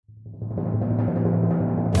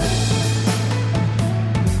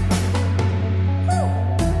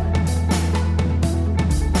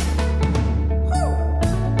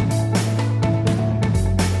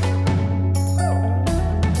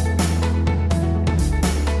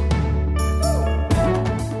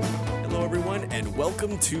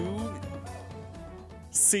Welcome to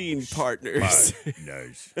Scene Partners.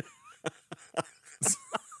 Nice.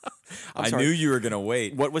 I'm I sorry. knew you were going to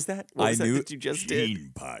wait. What was that? What was I knew that you just did?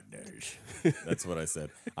 Scene Partners. That's what I said.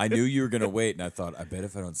 I knew you were going to wait, and I thought, I bet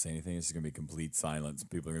if I don't say anything, it's going to be complete silence.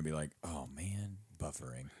 People are going to be like, oh, man,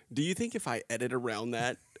 buffering. Do you think if I edit around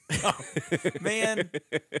that? Man,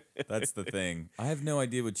 that's the thing. I have no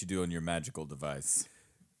idea what you do on your magical device.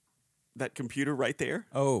 That computer right there?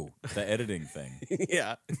 Oh, the editing thing.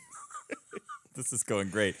 Yeah. This is going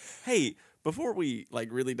great. Hey, before we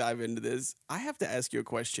really dive into this, I have to ask you a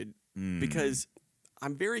question because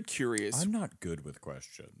I'm very curious. I'm not good with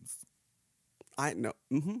questions. I know.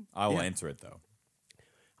 Mm-hmm. I will answer it, though.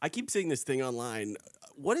 I keep seeing this thing online.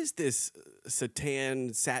 What is this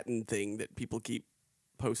satin thing that people keep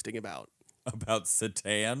posting about? About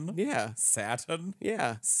Satan? Yeah. Saturn?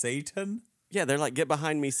 Yeah. Satan? Yeah, they're like, get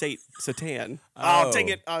behind me, Satan. Oh. Oh, take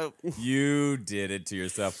it. Oh. You did it to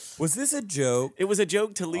yourself. Was this a joke? It was a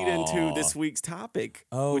joke to lead into Aw. this week's topic.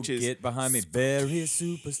 Oh, which is get behind me. Very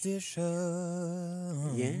superstitious.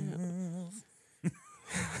 Yeah.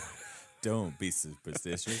 Don't be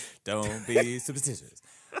superstitious. Don't be superstitious.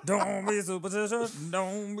 Don't be superstitious.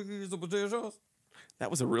 Don't be superstitious. That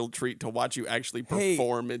was a real treat to watch you actually Hey,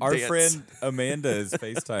 perform and our dance. friend Amanda is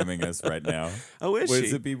FaceTiming us right now. Oh, is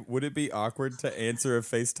she? Would it be awkward to answer a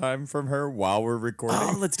FaceTime from her while we're recording?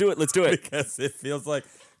 Oh, let's do it. Let's do it. Because it feels like,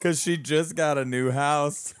 because she just got a new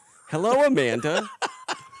house. Hello, Amanda.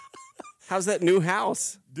 How's that new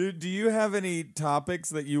house? Do you have any topics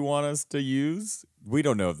that you want us to use? We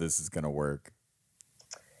don't know if this is going to work.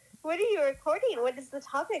 What are you recording? What is the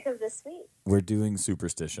topic of this week? We're doing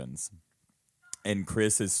superstitions. And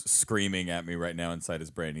Chris is screaming at me right now inside his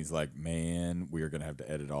brain. He's like, man, we are going to have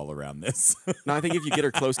to edit all around this. No, I think if you get her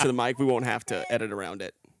close to the mic, we won't have to edit around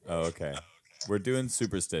it. Oh, okay. We're doing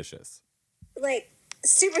superstitious. Like,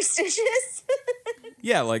 superstitious?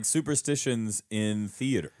 Yeah, like superstitions in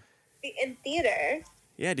theater. In theater?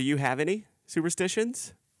 Yeah, do you have any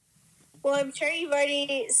superstitions? Well, I'm sure you've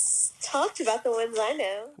already talked about the ones I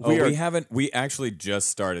know. We haven't. We actually just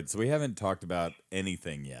started, so we haven't talked about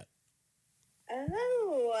anything yet.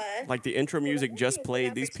 Oh. Like the intro music just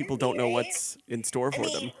played. These people don't know what's in store for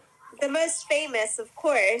them. The most famous, of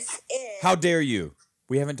course, is... How dare you?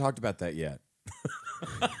 We haven't talked about that yet.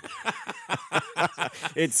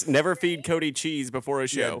 It's never feed Cody cheese before a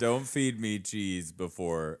show. Yeah, don't feed me cheese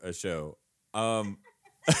before a show. That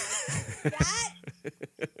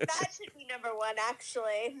should be number one,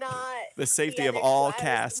 actually. Not The safety of other all two I was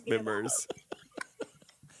cast thinking about. members.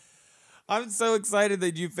 I'm so excited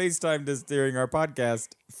that you FaceTimed us during our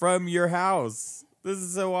podcast from your house. This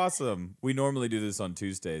is so awesome. We normally do this on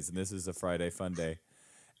Tuesdays, and this is a Friday fun day.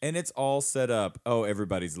 And it's all set up. Oh,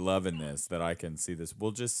 everybody's loving this, that I can see this.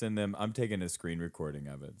 We'll just send them. I'm taking a screen recording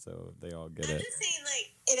of it, so they all get I'm it. just saying,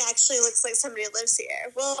 like, it actually looks like somebody lives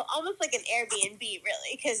here. Well, almost like an Airbnb,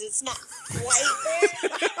 really, because it's not quite there.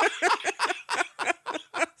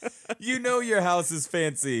 You know your house is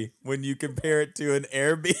fancy when you compare it to an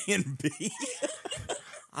Airbnb.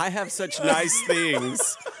 I have such nice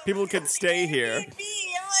things. People could stay here. Airbnb, I'm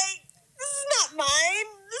like, this is not mine.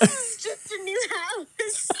 This is just a new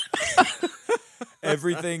house.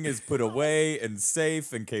 Everything is put away and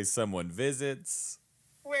safe in case someone visits.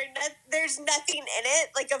 There's nothing in it,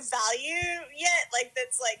 like a value yet, like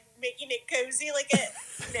that's like making it cozy, like a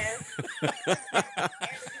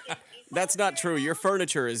That's not true. Your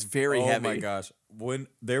furniture is very heavy. Oh my gosh. When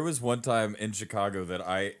there was one time in Chicago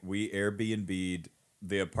that we Airbnb'd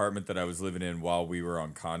the apartment that I was living in while we were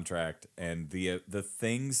on contract, and the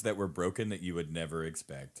things that were broken that you would never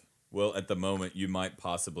expect. Well, at the moment, you might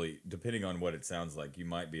possibly, depending on what it sounds like, you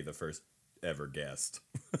might be the first ever guest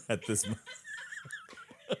at this moment.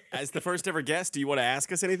 As the first ever guest, do you want to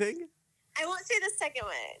ask us anything? I won't say the second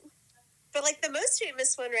one, but like the most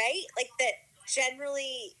famous one, right? Like that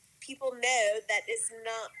generally people know that is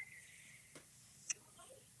not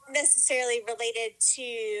necessarily related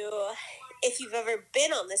to if you've ever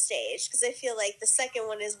been on the stage, because I feel like the second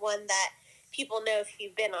one is one that people know if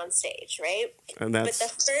you've been on stage, right? And But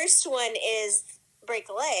the first one is break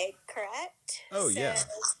a leg, correct? Oh, yeah.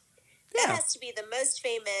 That Yeah. has to be the most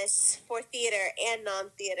famous for theater and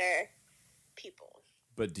non-theater people.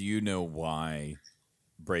 But do you know why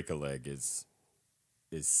break a leg is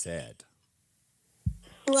said?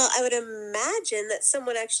 Well, I would imagine that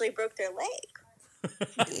someone actually broke their leg.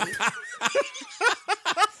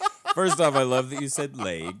 First off, I love that you said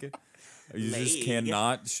leg. You just Leg.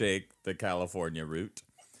 cannot shake the California root.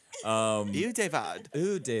 You, David.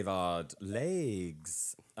 Ooh, David,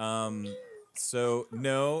 legs. So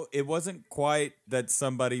no, it wasn't quite that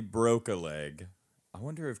somebody broke a leg. I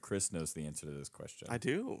wonder if Chris knows the answer to this question. I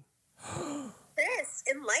do. Chris,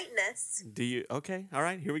 enlighten us. Do you? Okay. All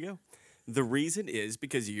right. Here we go. The reason is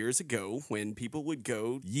because years ago, when people would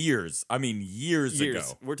go Years. I mean, years ago.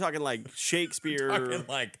 we're talking like Shakespeare. Talking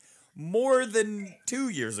like more than 2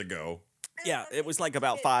 years ago. Yeah, it was like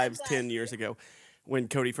about 10 years ago when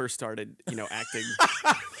Cody first started, acting.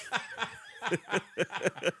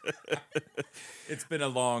 It's been a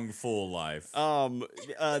long, full life.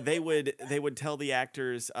 They would tell the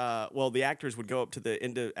actors. The actors would go up to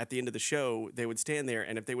at the end of the show. They would stand there,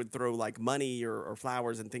 and if they would throw like money or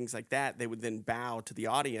flowers and things like that, they would then bow to the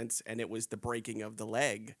audience, and it was the breaking of the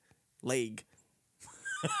leg.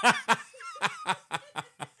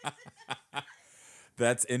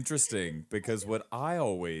 That's interesting because what I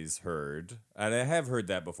always heard, and I have heard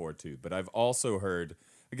that before too, but I've also heard,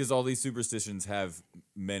 because all these superstitions have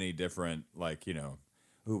many different,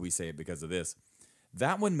 we say it because of this.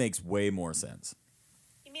 That one makes way more sense.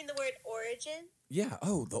 You mean the word origin? Yeah.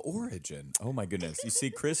 Oh, the origin. Oh my goodness. You see,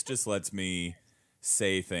 Chris just lets me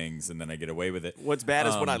say things and then I get away with it. What's bad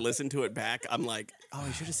is when I listen to it back, I'm like, oh,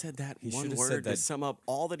 he should have said that one should've word said to that. sum up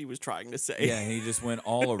all that he was trying to say. Yeah, and he just went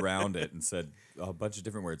all around it and said a bunch of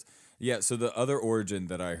different words. Yeah, so the other origin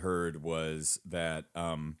that I heard was that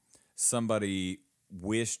somebody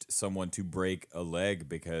wished someone to break a leg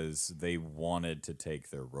because they wanted to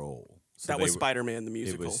take their role. So that was Spider-Man the It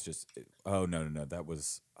musical. was just, no. That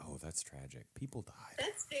was, that's tragic. People died.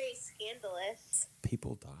 That's very scandalous.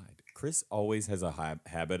 People died. Chris always has a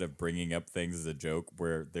habit of bringing up things as a joke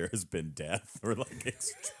where there has been death or like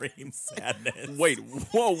extreme sadness. Wait,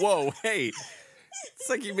 whoa, hey. It's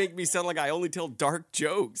like you make me sound like I only tell dark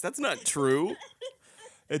jokes. That's not true.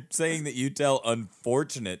 It's saying that you tell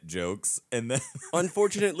unfortunate jokes and then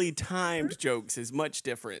Unfortunately timed jokes is much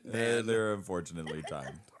different than they're unfortunately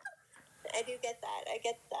timed. I do get that. I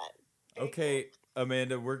get that. Very Okay,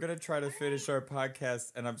 Amanda, we're going to try to finish our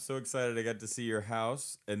podcast, and I'm so excited I got to see your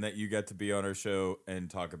house and that you got to be on our show and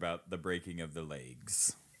talk about the breaking of the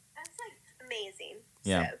legs. That's like amazing.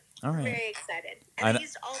 Yeah. So, All right. very excited. I And kn- I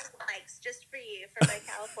used all the likes just for you for my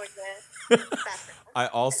California background. I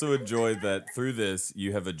also enjoyed that through this,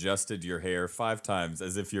 you have adjusted your hair 5 times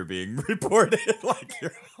as if you're being reported like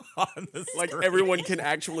you're on the like screen. everyone can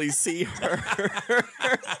actually see her.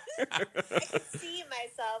 I can see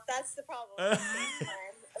myself. That's the problem. At the same time.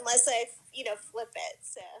 Unless I, flip it.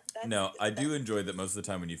 So that's No, I do enjoy that most of the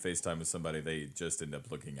time when you FaceTime with somebody, they just end up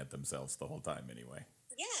looking at themselves the whole time anyway.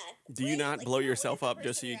 Yeah. Do you not blow yourself up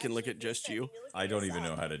just so you can look at just you? I don't even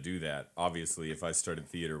know how to do that. Obviously, if I started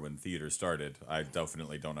theater when theater started, I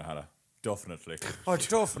definitely don't know how to. Definitely. I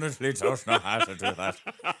definitely don't know how to do that.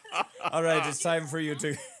 All right, it's time for you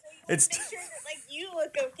to. It's. Make sure that you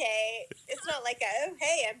look okay. It's not like a oh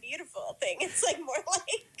hey I'm beautiful thing. It's like more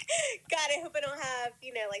like God I hope I don't have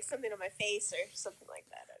something on my face or something like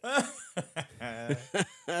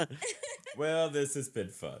that. Well, this has been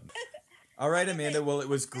fun. All right, Amanda. Well, it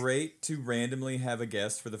was great to randomly have a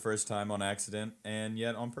guest for the first time on accident and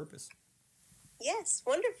yet on purpose. Yes,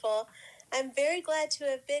 wonderful. I'm very glad to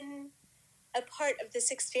have been a part of this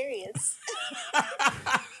experience.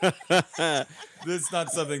 That's not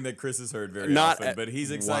something that Chris has heard very Not often, at- but he's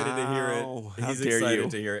excited to hear Wow. it. How He's dare excited you.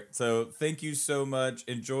 to hear it. So thank you so much.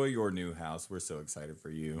 Enjoy your new house. We're so excited for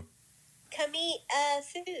you. Come eat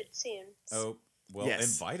food soon. Oh, well, Yes.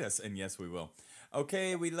 invite us, and yes, we will.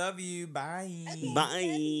 Okay, we love you. Bye. Okay, Bye. love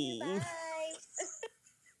you, bye.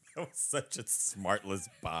 That was such a smartless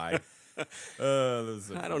bye. That was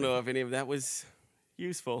so I funny. don't know if any of that was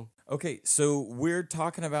useful. Okay, so we're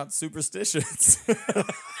talking about superstitions.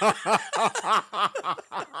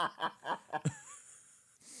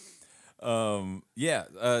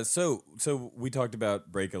 So we talked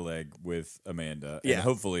about break a leg with Amanda. And Yeah.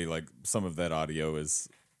 hopefully, like, some of that audio is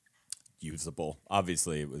usable.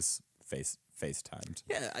 Obviously, it was FaceTimed.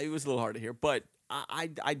 Yeah, it was a little hard to hear, but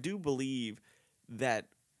I do believe that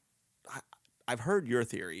I've heard your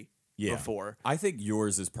theory before. I think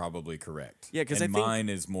yours is probably correct. Yeah, 'cause and I think- mine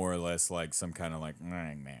is more or less like some kind of like,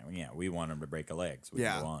 yeah, we want them to break a leg, so we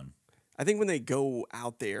Yeah. go on. I think when they go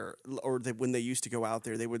out there, or when they used to go out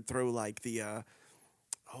there, they would throw like the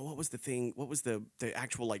what was the thing? What was the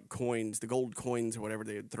actual like coins, the gold coins or whatever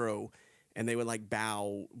they would throw, and they would like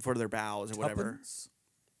bow for their bows or whatever. Tuppence?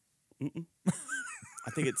 I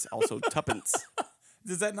think it's also tuppence.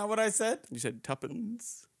 Is that not what I said? You said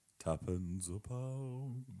tuppence. Tuppence a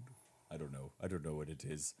pound. I don't know. I don't know what it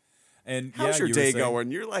is. And How's yeah, your you were day saying-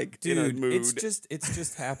 going? You're like in a Dude, mood. it's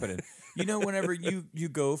just happening. You know, whenever you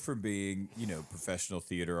go from being, professional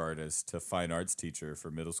theater artist to fine arts teacher for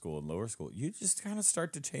middle school and lower school, you just kind of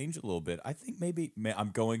start to change a little bit. I think maybe I'm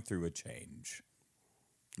going through a change.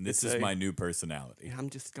 This It's is a- my new personality. I'm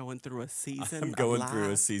just going through a season. I'm going of through a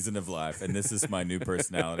life. season of life, and this is my new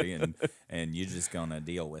personality, and you're just gonna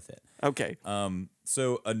deal with it. Okay.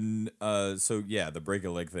 So yeah, the break a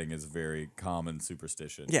leg thing is a very common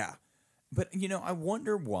superstition. Yeah. But I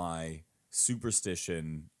wonder why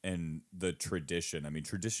superstition and the tradition. I mean,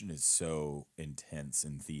 tradition is so intense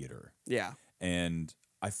in theater, Yeah. and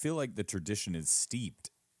I feel like the tradition is steeped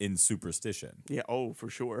in superstition. Yeah. Oh, for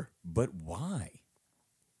sure. But why?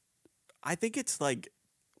 I think it's like,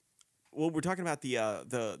 well, we're talking about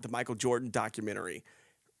the Michael Jordan documentary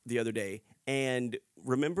the other day, and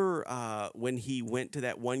remember when he went to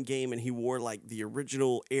that one game and he wore like the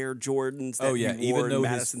original Air Jordans that Oh yeah, he wore even though in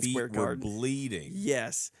his Madison feet Square were Garden. bleeding,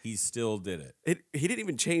 Yes, he still did it. he didn't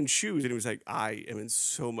even change shoes, and he was like, "I am in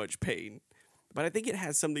so much pain." But I think it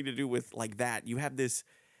has something to do with like that. You have this.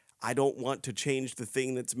 I don't want to change the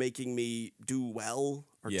thing that's making me do well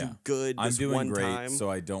or Yeah. do good. I'm this doing one great, time. so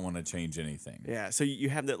I don't want to change anything. Yeah, so you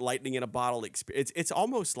have that lightning in a bottle experience. It's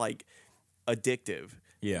almost like addictive.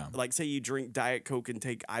 Yeah. Like say you drink Diet Coke and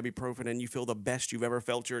take ibuprofen and you feel the best you've ever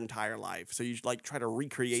felt your entire life. So you like try to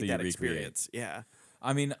recreate So you that recreate. experience. Yeah.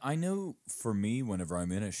 I mean, I know for me, whenever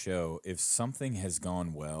I'm in a show, if something has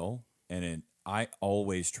gone well, I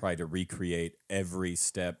always try to recreate every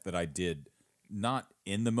step that I did, not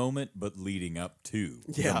in the moment, but leading up to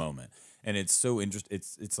Yeah. the moment. And it's so interesting.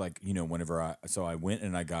 It's like, whenever I went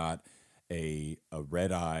and I got a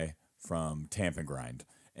red eye from Tamp and Grind,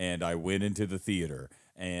 and I went into the theater.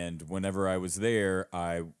 And whenever I was there,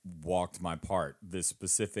 I walked my part this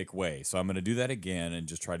specific way. So I'm going to do that again and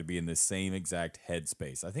just try to be in the same exact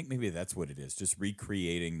headspace. I think maybe that's what it is, just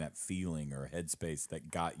recreating that feeling or headspace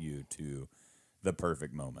that got you to the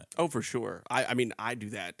perfect moment. Oh, for sure. I mean, I do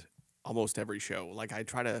that almost every show. Like I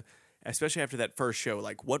try to, especially after that first show,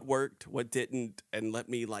 like what worked, what didn't, and let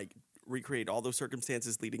me like recreate all those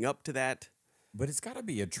circumstances leading up to that. But it's got to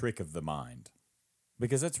be a trick of the mind,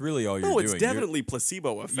 because that's really all you're No, doing. it's You're- definitely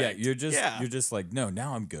placebo effect. you're just like, no,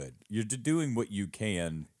 now I'm good. You're doing what you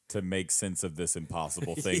can to make sense of this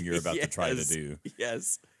impossible thing you're about to try to Yes. do.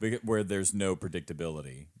 Yes. Where there's no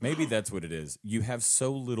predictability. Maybe that's what it is. You have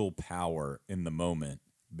so little power in the moment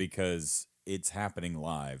because it's happening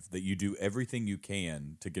live that you do everything you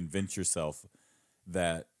can to convince yourself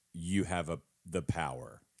that you have the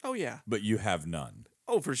power, Oh yeah. but you have none.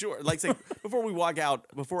 Oh, for sure. Like say,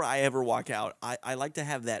 before I ever walk out, I like to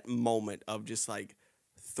have that moment of just like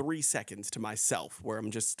 3 seconds to myself where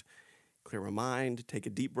I'm just clear my mind, take a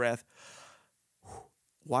deep breath,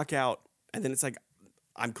 walk out, and then it's like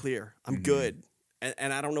I'm clear, I'm good,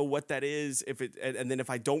 and I don't know what that is. And then if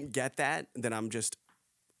I don't get that, then I'm just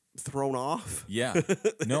thrown off. Yeah.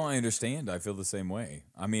 No, I understand. I feel the same way.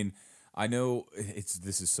 I mean, I know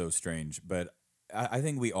this is so strange, but I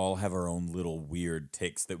think we all have our own little weird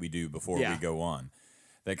ticks that we do before Yeah. we go on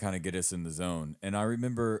that kind of get us in the zone. And I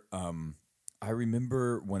remember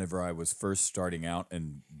whenever I was first starting out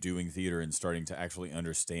and doing theater and starting to actually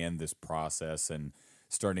understand this process and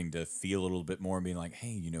starting to feel a little bit more and being like,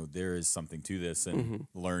 hey, there is something to this, and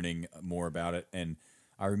learning more about it. And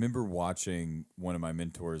I remember watching one of my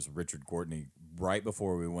mentors, Richard Courtney, right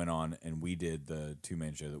before we went on and we did the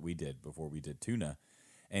 2-man show that we did before we did Tuna.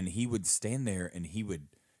 And he would stand there and he would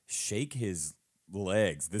shake his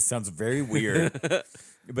legs. This sounds very weird,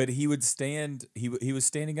 but he would stand. He was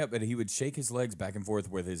standing up and he would shake his legs back and forth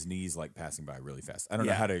with his knees like passing by really fast. I don't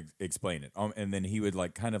know Yeah. how to explain it. And then he would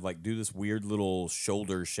like kind of like do this weird little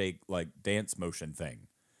shoulder shake like dance motion thing.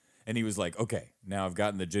 And he was like, "Okay, now I've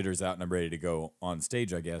gotten the jitters out and I'm ready to go on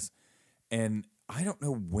stage, I guess." And I don't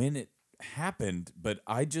know when it happened, but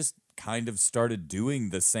I just kind of started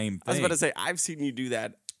doing the same thing. I was about to say I've seen you do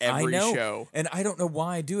that every I know, show. and I don't know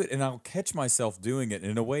why I do it, and I'll catch myself doing it.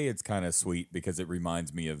 And in a way, it's kind of sweet because it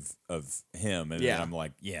reminds me of him, and Yeah. then I'm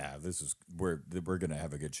like, yeah, we're gonna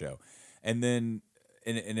have a good show. And then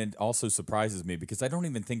and it also surprises me because I don't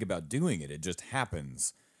even think about doing it; it just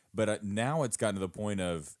happens. But now it's gotten to the point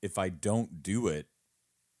of if I don't do it,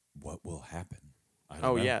 what will happen? I don't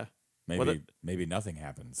Oh know. yeah. Maybe Well, maybe nothing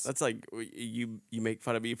happens. That's like you make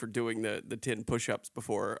fun of me for doing the 10 push-ups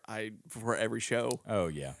before every show. Oh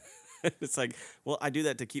yeah. It's like, well, I do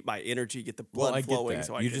that to keep my energy, get the Well, blood I get flowing. that.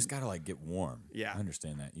 So I You can, just gotta like get warm. Yeah. I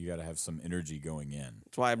understand that. You gotta have some energy going in.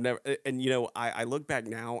 that's why I've never. And I look back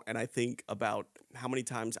now and I think about how many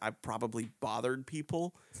times I've probably bothered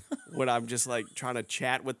people when I'm just like trying to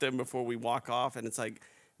chat with them before we walk off, and it's like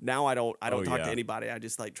now I don't Oh, talk yeah. to anybody. I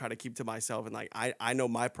just like try to keep to myself, and like I know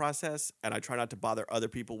my process, and I try not to bother other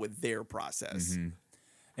people with their process.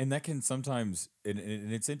 And that can sometimes, and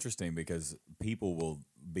it's interesting because people will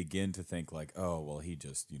begin to think like, oh, well, he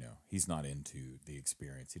just, he's not into the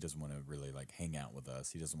experience. He doesn't want to really like hang out with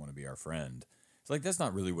us. He doesn't want to be our friend. It's like, that's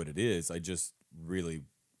not really what it is. I just really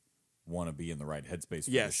want to be in the right headspace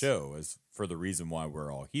for the show, as for the reason why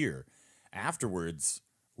we're all here. Afterwards,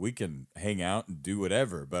 we can hang out and do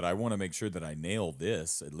whatever, but I want to make sure that I nail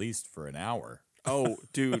this at least for an hour. Oh,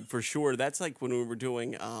 dude, for sure. That's like when we were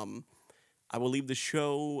doing, I will leave the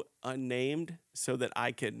show unnamed so that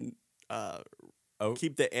I can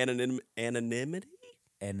keep the anonymity.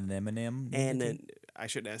 I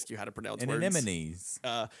shouldn't ask you how to pronounce words. Anemones.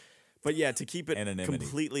 But yeah, to keep it Anonymity.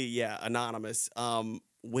 completely, anonymous.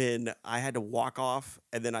 When I had to walk off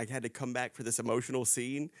and then I had to come back for this emotional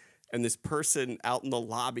scene, and this person out in the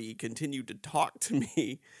lobby continued to talk to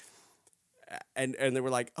me, and they were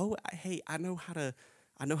like, "Oh, hey, I know how to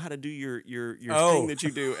do your thing that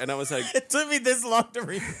you do," and I was like, "It took me this long to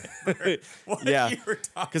remember what you were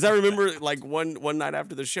talking." Because I remember like one night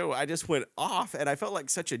after the show, I just went off, and I felt like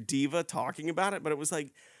such a diva talking about it, but it was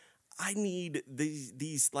like, I need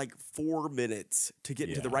these like 4 minutes to get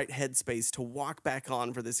into the right headspace to walk back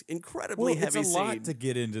on for this incredibly heavy scene. It's a lot to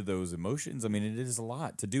get into those emotions. I mean, it is a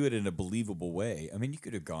lot to do it in a believable way. I mean, you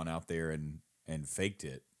could have gone out there and faked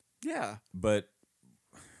it. Yeah. But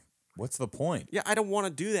what's the point? Yeah, I don't want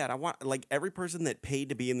to do that. I want, like, every person that paid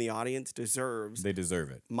to be in the audience deserves. They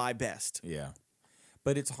deserve it. My best. Yeah.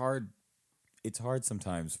 But it's hard. It's hard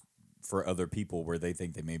sometimes for other people where they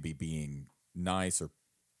think they may be being nice or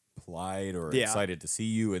polite or excited to see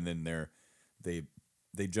you, and then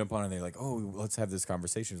they jump on and they're like, "Oh, let's have this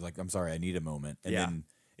conversation." It's like, "I'm sorry, I need a moment," and then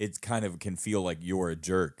it kind of can feel like you're a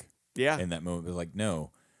jerk. Yeah. In that moment, but like,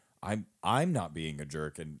 no, I'm not being a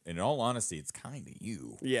jerk, and in all honesty, it's kind of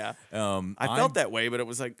you. Yeah. I felt that way, but it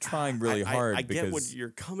was like trying really hard. I get what you're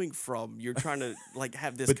coming from. You're trying to like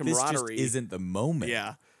have this but camaraderie. This just isn't the moment.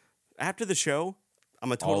 Yeah. After the show,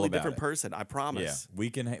 I'm a totally different person. I promise. Yeah,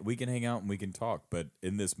 we can hang out and we can talk, but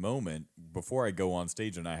in this moment, before I go on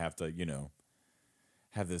stage and I have to,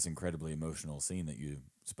 have this incredibly emotional scene that you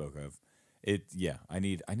spoke of, I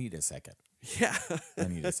need a second. Yeah, I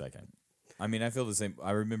need a second. I mean, I feel the same.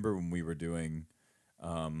 I remember when we were doing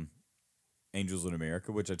Angels in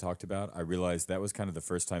America, which I talked about. I realized that was kind of the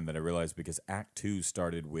first time that I realized, because Act 2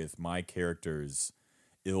 started with my character's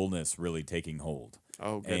illness really taking hold.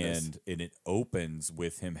 Oh, goodness. And it opens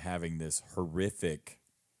with him having this horrific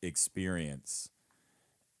experience,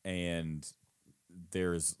 and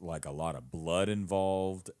there's like a lot of blood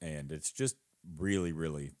involved, and it's just really,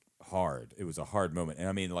 really hard. It was a hard moment. And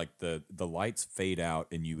I mean, like the lights fade out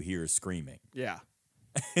and you hear screaming. Yeah.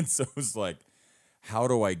 And so it was like, how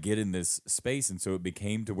do I get in this space? And so it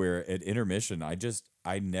became to where at intermission,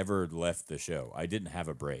 I never left the show. I didn't have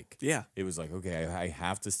a break. Yeah. It was like, okay, I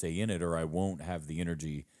have to stay in it or I won't have the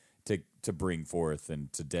energy to bring forth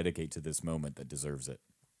and to dedicate to this moment that deserves it.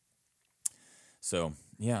 So,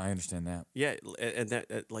 yeah, I understand that. Yeah, and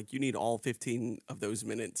that like you need all 15 of those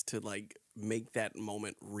minutes to like make that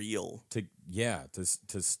moment real. To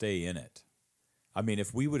stay in it. I mean,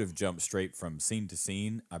 if we would have jumped straight from scene to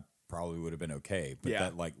scene, I probably would have been okay. But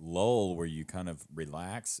that like lull where you kind of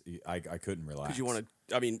relax, I couldn't relax. Because you want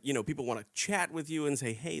to, I mean, people want to chat with you and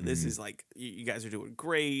say, hey, this is like, you guys are doing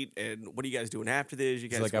great. And what are you guys doing after this? You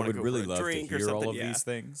guys like, I would really love to hear all of Yeah. these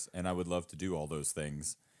things. And I would love to do all those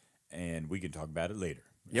things. And we can talk about it later.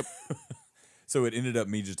 Yep. So it ended up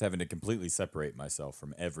me just having to completely separate myself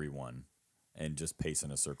from everyone and just pace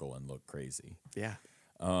in a circle and look crazy. Yeah.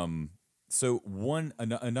 So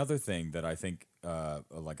another thing that I think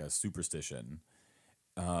like a superstition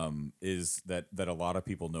is that a lot of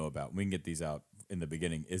people know about. We can get these out in the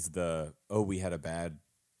beginning. Is we had a bad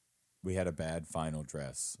final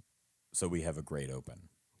dress, so we have a great open.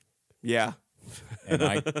 Yeah. And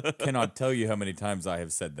I cannot tell you how many times I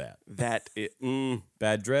have said that.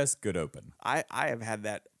 Bad dress, good open. I have had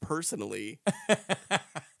that personally.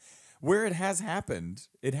 Where it has happened,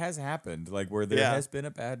 like where there has been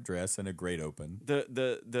a bad dress and a great open.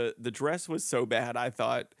 The dress was so bad, I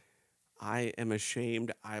thought, I am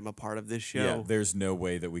ashamed I'm a part of this show. Yeah, there's no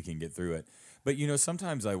way that we can get through it. But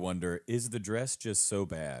sometimes I wonder, is the dress just so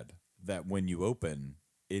bad that when you open,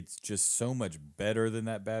 it's just so much better than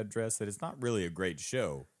that bad dress that it's not really a great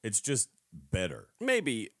show. It's just better.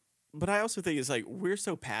 Maybe. But I also think it's like we're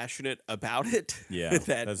so passionate about it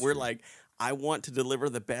that we're true. like, I want to deliver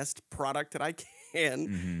the best product that I can.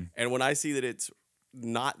 Mm-hmm. And when I see that it's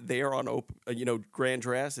not there on Grand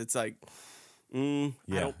Dress, it's like,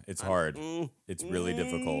 it's hard. It's really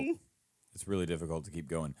difficult. It's really difficult to keep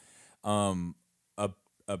going.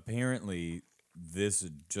 Apparently, this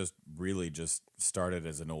just started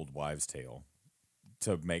as an old wives' tale.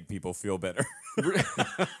 to make people feel better.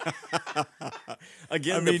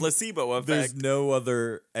 Again, the placebo effect. There's no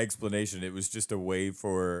other explanation. It was just a way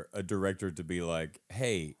for a director to be like,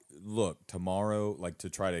 hey, look, tomorrow, like to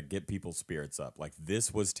try to get people's spirits up. Like,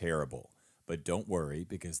 this was terrible, but don't worry,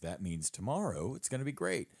 because that means tomorrow it's going to be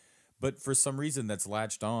great. But for some reason that's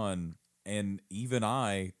latched on, and even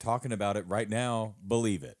I, talking about it right now,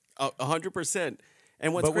 believe it. 100%.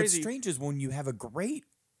 And What's crazy, strange is when you have a great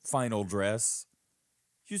final dress,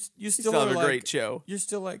 you still have are a like, great show. You're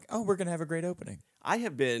still like, oh, we're gonna have a great opening. I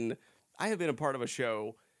have been a part of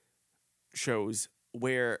shows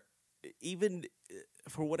where even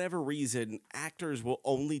for whatever reason, actors will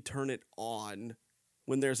only turn it on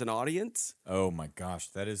when there's an audience. Oh my gosh,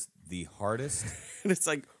 that is the hardest. And it's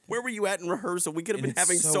like, where were you at in rehearsal? We could have And been it's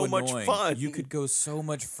having so much annoying. fun. You could go so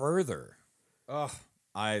much further. Ugh.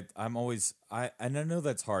 I'm always and I know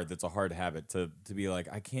that's hard. That's a hard habit to be like,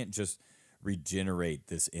 I can't just regenerate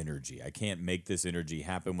this energy. I can't make this energy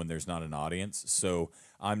happen when there's not an audience. So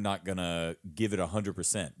I'm not gonna give it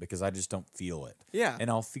 100% because I just don't feel it. Yeah. And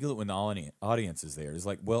I'll feel it when the audience is there. It's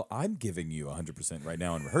like, well, I'm giving you 100% right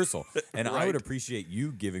now in rehearsal, and I would Right. appreciate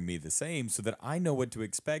you giving me the same so that I know what to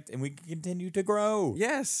expect and we can continue to grow.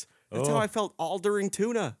 Yes. That's Oh. how I felt all during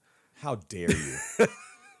Tuna. How dare you?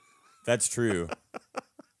 That's true.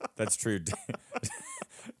 That's true.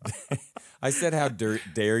 I said how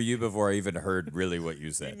dare you before I even heard really what you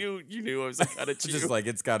said. You knew I was like, It's just like,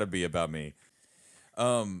 it's got to be about me.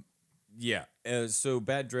 Yeah. So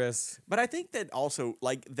Bad Dress. But I think that also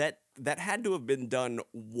like that had to have been done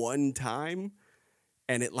one time,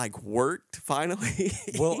 and it like worked finally.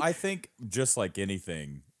 Well, I think just like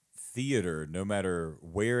anything, theater, no matter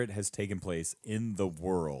where it has taken place in the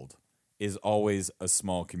world, is always a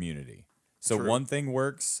small community. So True. one thing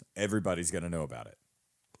works, everybody's going to know about it.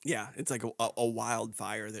 Yeah, it's like a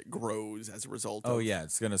wildfire that grows as a result. Oh of, yeah,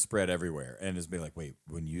 it's gonna spread everywhere, and it's be like, wait,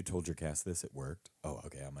 when you told your cast this, it worked. Oh,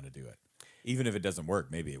 okay, I'm gonna do it. Even if it doesn't work,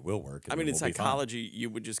 maybe it will work. and I mean, then in we'll be fine. psychology, you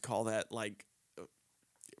would just call that like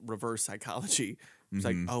reverse psychology. It's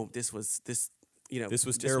like, oh, this was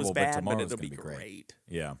terrible, but bad, tomorrow's it'll gonna be be great. great.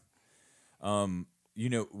 Yeah. You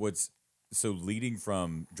know what's so leading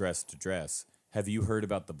from dress to dress? Have you heard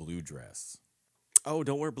about the blue dress? Oh,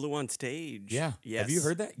 don't wear blue on stage. Yeah. Yes. Have you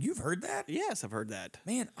heard that? You've heard that? Yes, I've heard that.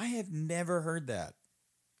 Man, I have never heard that.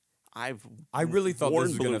 I I really thought worn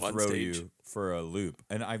this was going blue to on throw stage. you for a loop.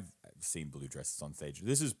 And I've seen blue dresses on stage.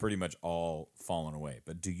 This is pretty much all fallen away.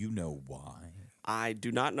 But do you know why? I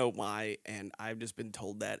do not know why, and I've just been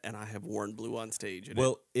told that, and I have worn blue on stage. And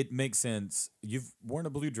Well, it makes sense. You've worn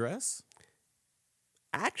a blue dress?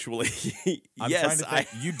 actually, I'm yes, trying to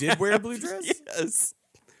think. You did wear a blue dress? Yes.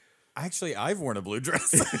 Actually, I've worn a blue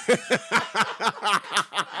dress.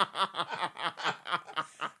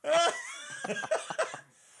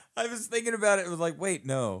 I was thinking about it. It was like, wait,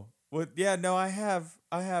 no. What? Yeah, no, I have.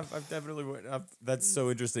 I've definitely worn. That's so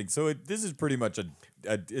interesting. So this is pretty much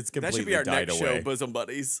it's completely That should be our died next away. show, Bosom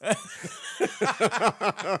Buddies.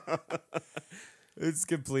 It's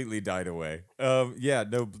completely died away. Yeah,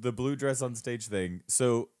 no, the blue dress on stage thing.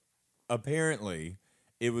 So apparently,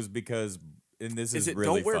 it was because, and this is Is it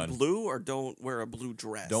really don't wear fun. blue or don't wear a blue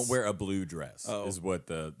dress? Don't wear a blue dress. Oh. Is what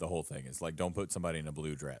the whole thing is. Like, don't put somebody in a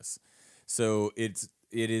blue dress. So it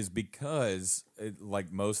is because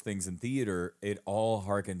like most things in theater, it all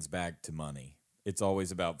harkens back to money. It's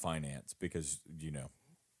always about finance because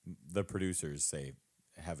the producers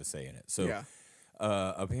have a say in it. So Yeah.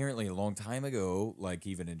 apparently a long time ago, like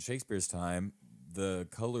even in Shakespeare's time, the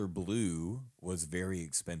color blue was very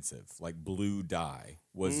expensive. Like blue dye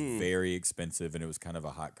was very expensive, and it was kind of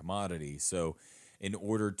a hot commodity. So in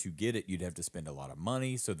order to get it, you'd have to spend a lot of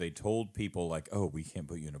money. So they told people like, oh, we can't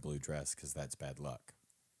put you in a blue dress because that's bad luck.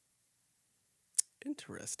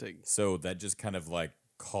 Interesting. So that just kind of like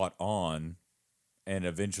caught on, and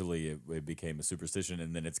eventually it became a superstition,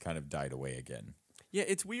 and then it's kind of died away again. Yeah,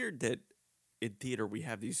 it's weird that in theater we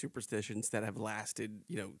have these superstitions that have lasted,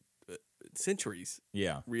 centuries.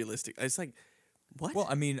 Yeah. Realistic. It's like, what? Well,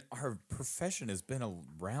 I mean, our profession has been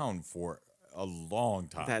around for a long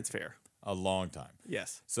time. That's fair. A long time.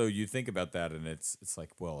 Yes. So you think about that, and it's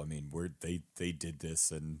like, well, I mean, they did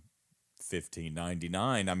this in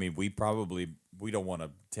 1599. I mean, we don't want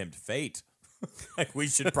to tempt fate. Like, we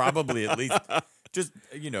should probably at least just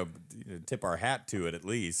tip our hat to it at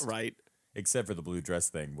least. Right. Except for the blue dress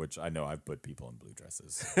thing, which I know I've put people in blue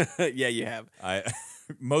dresses. Yeah, you have. I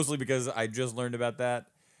mostly because I just learned about that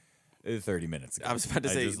 30 minutes ago. I was about to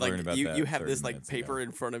say, just like, learned about you that have 30 this like minutes paper ago.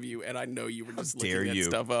 in front of you, and I know you were just dare looking at you.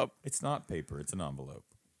 stuff up. It's not paper, it's an envelope.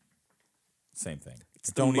 Same thing. It's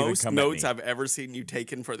the Don't even most come at notes me. I've ever seen you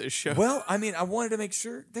taken for this show. Well, I mean, I wanted to make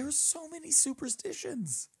sure there's so many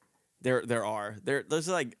superstitions. There's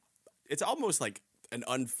like, it's almost like an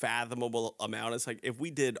unfathomable amount. It's like if we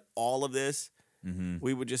did all of this,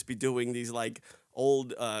 we would just be doing these like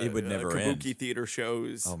old It would never kabuki end. theater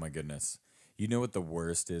shows. Oh my goodness. You know what the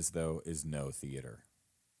worst is though? Is no theater.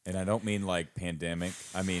 And I don't mean like pandemic.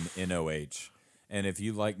 I mean NOH. And if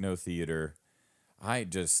you like no theater, I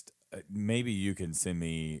just maybe you can send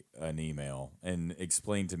me an email and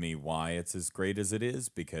explain to me why it's as great as it is,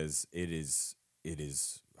 because it is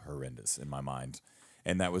horrendous in my mind.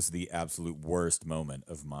 And that was the absolute worst moment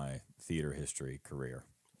of my theater history career.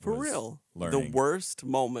 For was real, learning the worst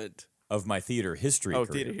moment. of my theater history Oh,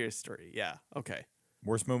 career. theater history. Yeah. Okay.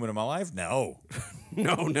 Worst moment of my life? No.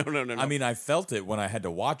 No. I mean, I felt it when I had to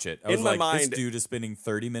watch it. I In was my like, mind- this dude is spending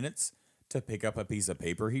 30 minutes to pick up a piece of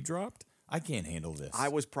paper he dropped? I can't handle this. I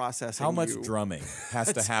was processing. How much you. drumming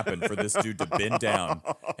has to happen for this dude to bend down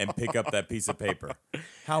and pick up that piece of paper?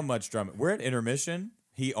 How much drumming? We're at intermission.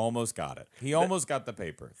 He almost got it. He almost got the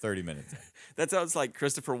paper 30 minutes in. That sounds like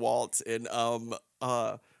Christopher Waltz in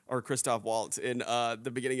or Christoph Waltz in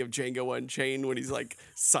the beginning of Django Unchained when he's like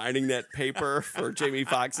signing that paper for Jamie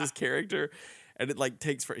Foxx's character. And it like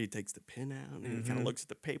he takes the pen out and he kind of looks at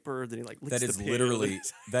the paper, then he like licks That the is pen. literally,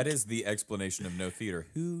 that is the explanation of no theater.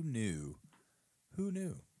 Who knew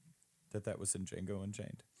that was in Django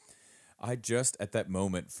Unchained? I just at that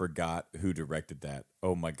moment forgot who directed that.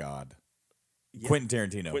 Oh my God. Yeah. Quentin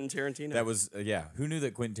Tarantino. Quentin Tarantino. That was, who knew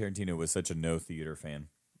that Quentin Tarantino was such a no theater fan?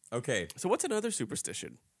 Okay. So what's another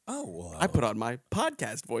superstition? Oh, well. I put on my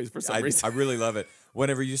podcast voice for some I reason. really love it.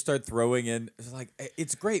 Whenever you start throwing in, it's like,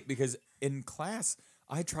 it's great because in class,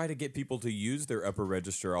 I try to get people to use their upper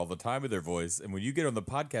register all the time with their voice. And when you get on the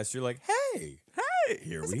podcast, you're like, hey,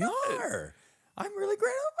 here we are. I'm really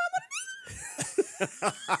great.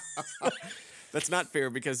 That's not fair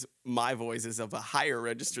because my voice is of a higher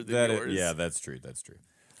register than That yours. yeah, that's true. That's true.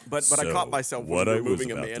 But I caught myself when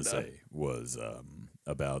removing Amanda. Was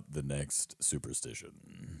about the next superstition.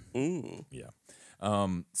 Yeah.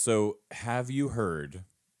 So have you heard,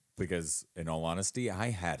 because in all honesty,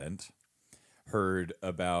 I hadn't heard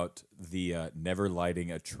about the never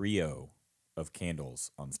lighting a trio of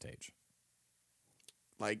candles on stage.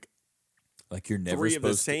 Like Like you're never three of the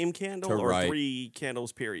supposed same candle to or write- 3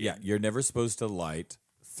 candles, period? Yeah, you're never supposed to light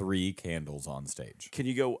 3 candles on stage. Can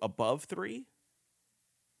you go above 3?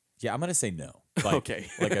 Yeah, I'm gonna say no. Like, Okay.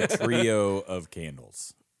 like a trio of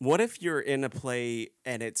candles. What if you're in a play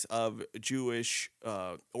and it's of Jewish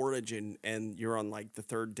origin and you're on like the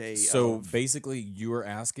 3rd day So of... basically, you are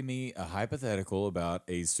asking me a hypothetical about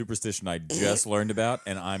a superstition I just learned about,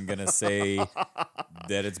 and I'm gonna say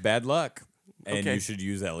that it's bad luck, and Okay. you should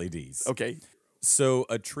use LEDs. Okay. So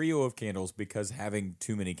a trio of candles, because having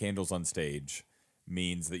too many candles on stage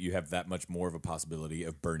means that you have that much more of a possibility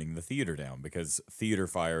of burning the theater down, because theater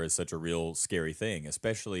fire is such a real scary thing,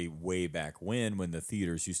 especially way back when the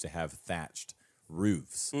theaters used to have thatched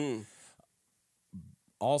roofs.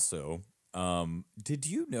 Also, did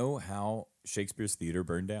you know how Shakespeare's theater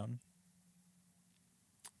burned down?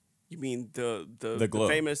 You mean the globe.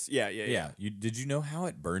 famous... Yeah. Did you know how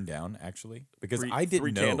it burned down, actually? Because Three- I didn't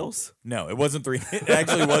 3 know. candles? No, it wasn't 3. It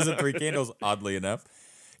actually wasn't 3 candles, oddly enough.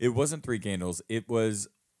 It wasn't 3 candles. It was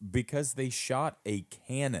because they shot a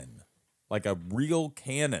cannon, like a real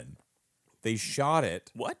cannon. They shot it.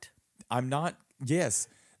 What? Yes,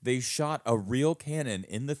 they shot a real cannon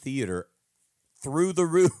in the theater through the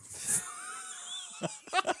roof.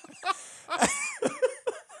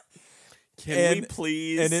 Can we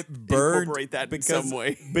please and it burned incorporate that in because, some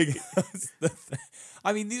way? Because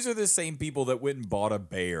I mean, these are the same people that went and bought a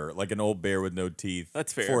bear, like an old bear with no teeth.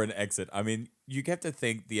 That's fair. For an exit. I mean, you have to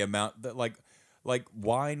think the amount that like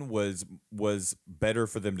wine was better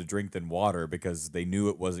for them to drink than water because they knew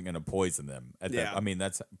it wasn't going to poison them. Yeah. I mean,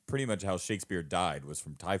 that's pretty much how Shakespeare died, was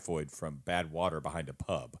from typhoid from bad water behind a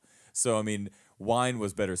pub. So, I mean, wine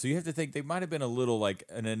was better. So you have to think they might have been a little like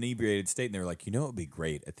an inebriated state, and they were like, you know, it would be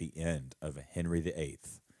great at the end of Henry VIII.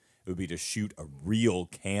 It would be to shoot a real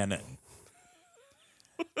cannon.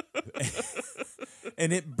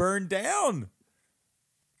 And it burned down.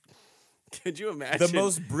 Could you imagine? The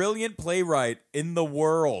most brilliant playwright in the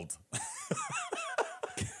world.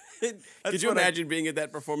 Could you imagine being at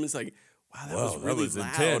that performance like, wow, that was Whoa, that really was loud.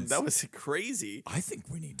 intense. That was crazy. I think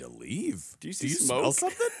we need to leave. Do you see smell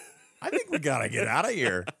smoke? something? I think we gotta get out of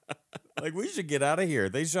here. Like, we should get out of here.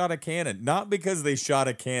 They shot a cannon. Not because they shot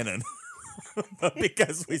a cannon, but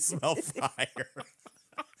because we smell fire.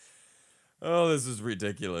 Oh, this is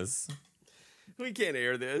ridiculous. We can't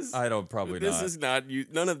air this. I don't probably This not. is not you.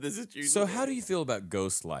 None of this is you. So how do you feel about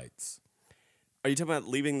ghost lights? Are you talking about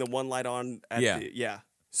leaving the one light on? Yeah.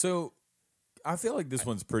 So I feel like this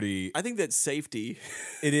one's pretty. I think that's safety.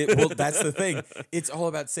 It is, well, that's the thing. It's all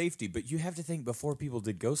about safety, but you have to think before people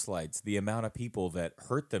did ghost lights, the amount of people that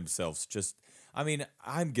hurt themselves. I mean,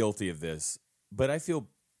 I'm guilty of this, but I feel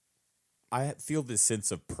this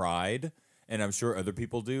sense of pride, and I'm sure other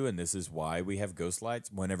people do, and this is why we have ghost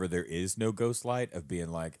lights. Whenever there is no ghost light, of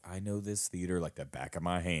being like, I know this theater like the back of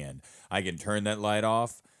my hand. I can turn that light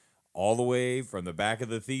off all the way from the back of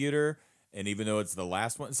the theater. And even though it's the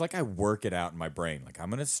last one, it's like I work it out in my brain. Like I'm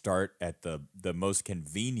going to start at the most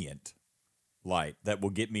convenient light that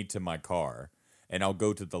will get me to my car. And I'll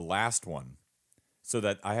go to the last one so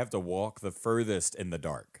that I have to walk the furthest in the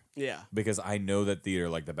dark. Yeah. Because I know that theater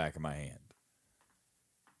like the back of my hand.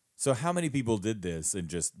 So how many people did this and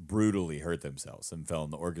just brutally hurt themselves and fell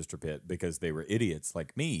in the orchestra pit because they were idiots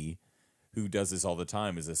like me who does this all the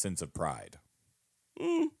time as a sense of pride.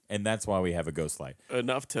 And that's why we have a ghost light.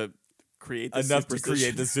 Enough to create the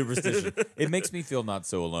superstition. It makes me feel not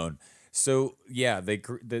so alone. So yeah,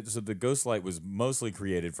 so the ghost light was mostly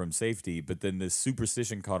created from safety, but then this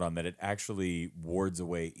superstition caught on that it actually wards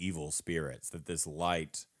away evil spirits. That this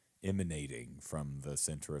light emanating from the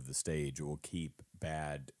center of the stage will keep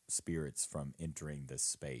bad spirits from entering this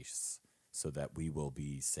space, so that we will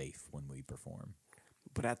be safe when we perform.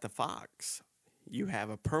 But at the Fox, you have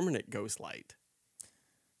a permanent ghost light.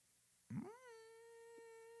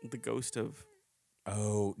 The ghost of...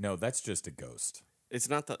 Oh, no, that's just a ghost. It's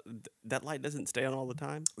not that light doesn't stay on all the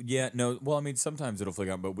time? Yeah, no, well, I mean, sometimes it'll flick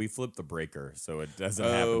on, but we flip the breaker, so it doesn't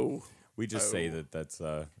happen. We just say that's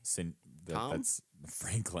that's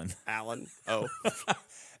Franklin. Alan. Oh.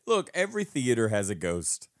 Look, every theater has a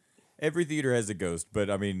ghost. Every theater has a ghost, but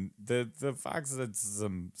I mean, the Fox has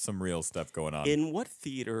some real stuff going on. In what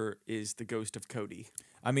theater is the ghost of Cody?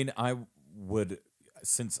 I mean, I would,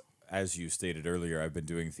 since, as you stated earlier, I've been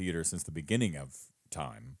doing theater since the beginning of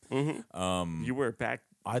time. Mm-hmm. You were back.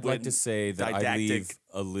 I'd like to say that I leave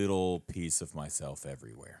a little piece of myself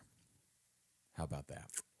everywhere. How about that?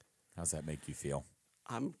 How's that make you feel?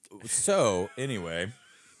 So, anyway,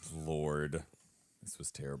 Lord, this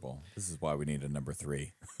was terrible. This is why we need a number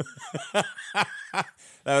 3. That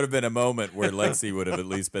would have been a moment where Lexi would have at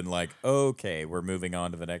least been like, okay, we're moving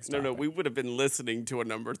on to the next topic. No, we would have been listening to a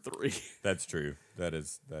number 3. That's true. That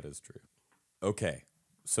is true. Okay.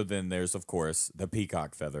 So then there's, of course, the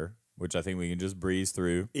peacock feather, which I think we can just breeze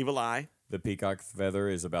through. Evil eye. The peacock feather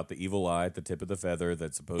is about the evil eye at the tip of the feather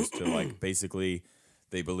that's supposed to, like, basically,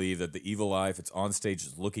 they believe that the evil eye, if it's on stage,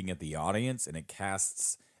 is looking at the audience and it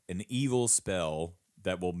casts an evil spell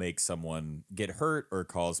that will make someone get hurt or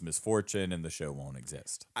cause misfortune and the show won't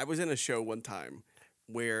exist. I was in a show one time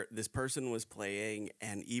where this person was playing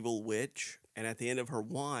an evil witch, and at the end of her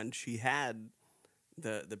wand, she had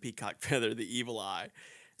the peacock feather, the evil eye.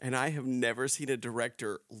 And I have never seen a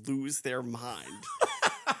director lose their mind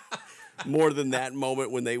more than that moment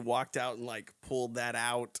when they walked out and like pulled that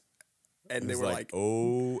out. And they were like,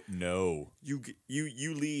 "Oh no, you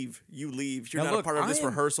leave. You're now not a part of this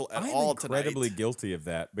rehearsal at all tonight." I'm incredibly guilty of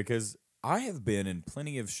that because I have been in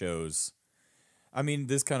plenty of shows. I mean,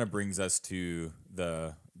 this kind of brings us to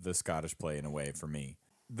the Scottish play in a way for me.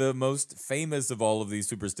 The most famous of all of these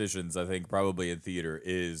superstitions, I think, probably in theater,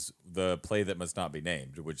 is the play that must not be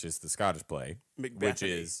named, which is the Scottish play, which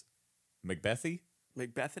is Macbethy?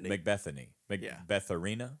 Macbethany.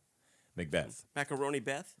 Macbetharina? Macbeth. Macaroni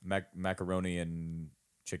Beth? Macaroni and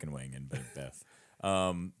chicken wing and Macbeth.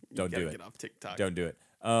 Don't do it. Get off TikTok. Don't do it.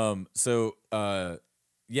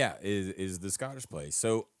 Is the Scottish play.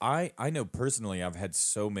 So I know personally I've had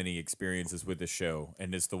so many experiences with this show,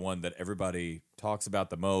 and it's the one that everybody talks about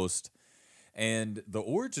the most. And the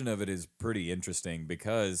origin of it is pretty interesting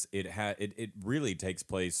because it really takes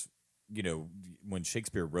place, you know, when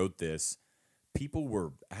Shakespeare wrote this, people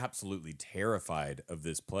were absolutely terrified of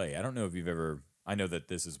this play. I don't know if you've ever, I know that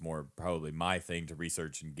this is more probably my thing to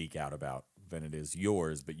research and geek out about than it is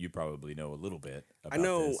yours, but you probably know a little bit about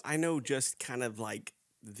this. I know just kind of like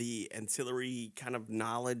the ancillary kind of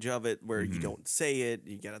knowledge of it where you don't say it,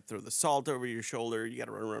 you got to throw the salt over your shoulder, you got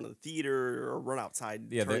to run around the theater or run outside.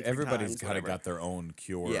 Yeah, everybody's kind of got their own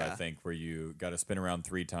cure, I think, where you got to spin around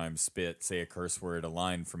 3 times, spit, say a curse word, a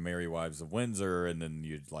line from Merry Wives of Windsor, and then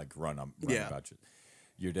you'd like run about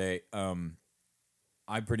your day.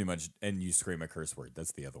 I pretty much, and you scream a curse word.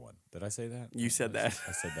 That's the other one. Did I say that? You said that.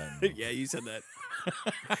 I said that. Yeah, you said that.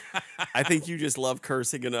 I think you just love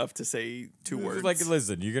cursing enough to say 2 words. Like,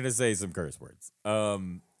 listen, you're going to say some curse words.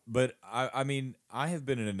 But I mean, I have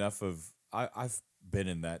been in enough of, I've been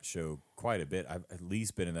in that show quite a bit. I've at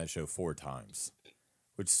least been in that show 4 times,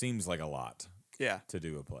 which seems like a lot Yeah. to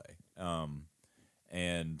do a play.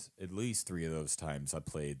 And at least 3 of those times I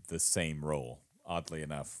played the same role, oddly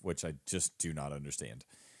enough, which I just do not understand.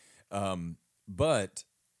 But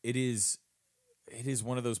it is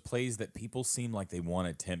one of those plays that people seem like they want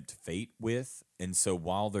to tempt fate with. And so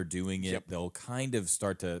while they're doing it, they'll kind of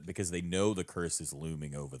start to, because they know the curse is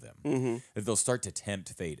looming over them, that they'll start to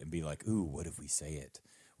tempt fate and be like, ooh, what if we say it?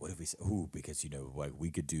 What if we say, ooh, because, like we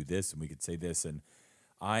could do this and we could say this. And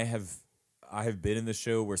I have been in the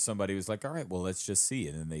show where somebody was like, all right, well, let's just see.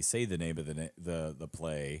 And then they say the name of the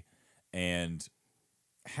play, and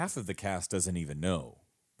half of the cast doesn't even know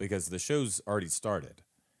because the show's already started.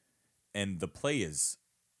 And the play is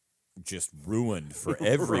just ruined for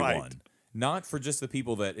everyone. Right. Not for just the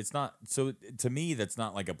people that it's not. So to me, that's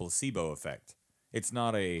not like a placebo effect. It's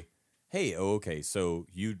not a, hey, okay, so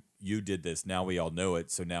you did this. Now we all know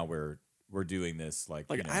it. So now we're doing this. Like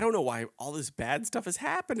I don't know why all this bad stuff is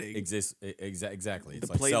happening. Exactly. It's The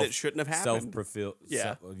like play that shouldn't have happened. Self-fulfilled.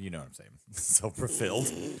 Yeah. You know what I'm saying.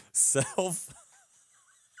 Self-fulfilled.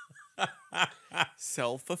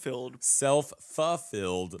 Self-fulfilled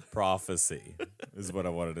prophecy is what I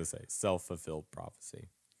wanted to say. Self-fulfilled prophecy.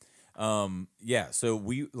 Yeah, so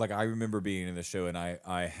I remember being in the show, and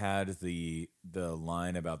I had the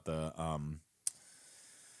line about the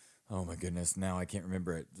oh my goodness, now I can't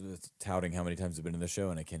remember it. It's touting how many times I've been in the show,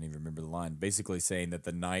 and I can't even remember the line. Basically saying that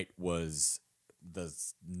the night was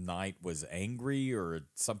angry or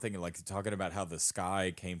something, like talking about how the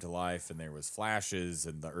sky came to life and there was flashes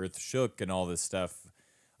and the earth shook and all this stuff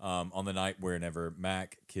on the night whenever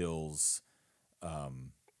Mac kills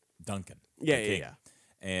Duncan. Yeah.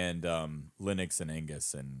 And Lennox and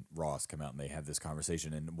Angus and Ross come out and they have this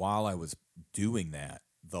conversation. And while I was doing that,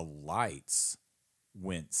 the lights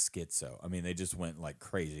went schizo. I mean, they just went like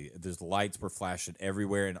crazy. There's lights were flashing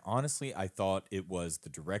everywhere. And honestly, I thought it was the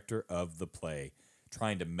director of the play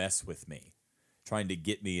trying to mess with me, trying to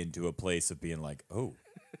get me into a place of being like, oh,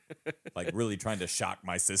 like really trying to shock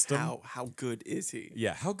my system. How good is he?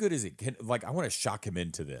 Yeah, how good is he? I want to shock him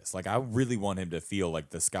into this. Like, I really want him to feel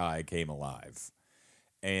like the sky came alive.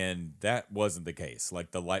 And that wasn't the case.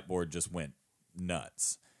 Like, the light board just went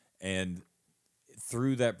nuts. And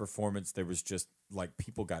through that performance, there was just, like,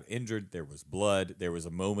 people got injured. There was blood. There was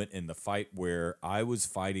a moment in the fight where I was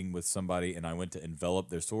fighting with somebody, and I went to envelop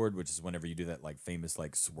their sword, which is whenever you do that, like, famous,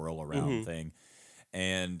 like, swirl around thing.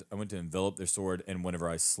 And I went to envelop their sword, and whenever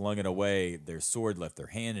I slung it away, their sword left their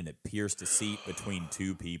hand, and it pierced a seat between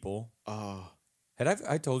 2 people. Oh, Had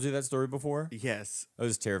I told you that story before? yes. It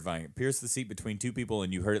was terrifying. It pierced the seat between 2 people,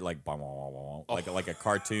 and you heard it like bong, bong, bong, bong, like a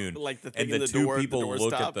cartoon. Like the thing and in the the 2 door, the people door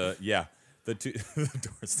look stop. at the 2 the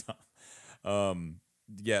door stop.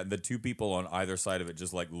 The 2 people on either side of it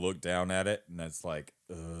just like look down at it, and that's like,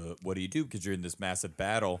 what do you do? Because you're in this massive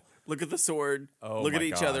battle. Look at the sword. Oh look my at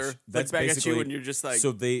each gosh. other. Look That's back at you, basically- and you're just like,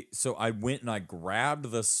 So I went and I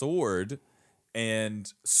grabbed the sword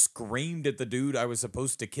and screamed at the dude I was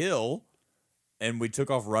supposed to kill, and we took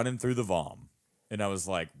off running through the vom. And I was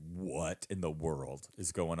like, what in the world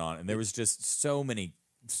is going on? And there was just so many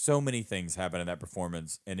things happening in that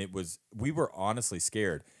performance, and we were honestly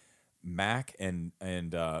scared. Mac and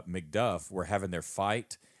Macduff were having their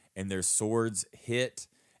fight, and their swords hit,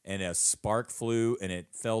 and a spark flew, and it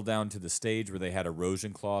fell down to the stage where they had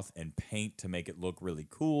erosion cloth and paint to make it look really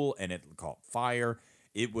cool, and it caught fire.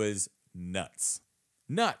 It was nuts.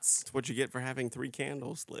 that's what you get for having 3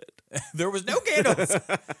 candles lit. There was no candles.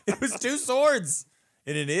 It was 2 swords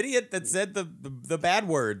and an idiot that said the bad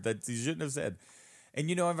word that he shouldn't have said. And,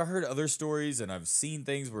 I've heard other stories, and I've seen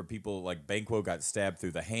things where people, like Banquo got stabbed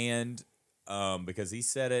through the hand because he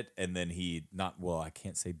said it, and then I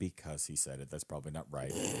can't say because he said it. That's probably not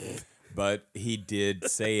right. But he did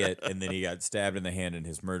say it, and then he got stabbed in the hand in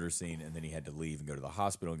his murder scene, and then he had to leave and go to the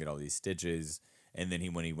hospital and get all these stitches. And then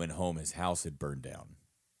when he went home, his house had burned down.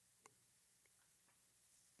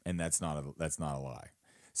 And that's not a lie.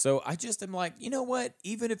 So I just am like, you know what?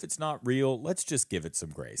 Even if it's not real, let's just give it some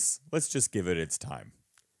grace. Let's just give it its time.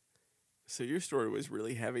 So your story was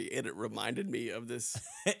really heavy, and it reminded me of this.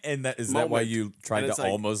 And is that why Moment. you tried And to it's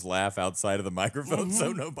like- almost laugh outside of the microphone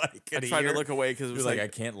so nobody I could tried hear? to look away because it You're was like, I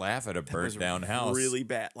can't laugh at a that was burnt down house. really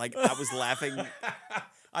bad. Like, I was laughing.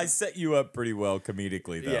 I set you up pretty well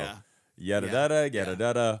comedically, though. Yeah. Yada Yeah. yada, yada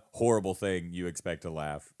yada. Horrible thing you expect to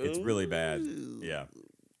laugh. It's really bad. Ooh. Yeah.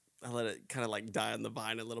 I let it kind of like die on the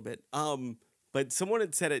vine a little bit. But someone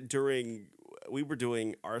had said it during we were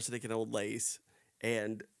doing Arsenic and Old Lace,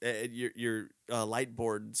 and your light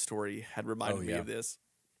board story had reminded me yeah. of this.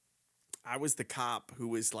 I was the cop who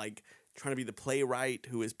was like trying to be the playwright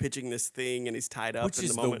who is pitching this thing, and he's tied up Which in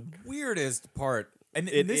is the moment. the weirdest part. And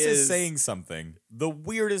It this is is. saying something. The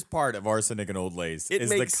weirdest part of Arsenic and Old Lace It is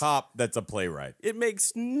makes- the cop that's a playwright. It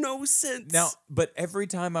makes no sense. Now, but every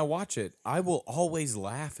time I watch it, I will always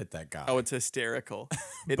laugh at that guy. Oh, it's hysterical.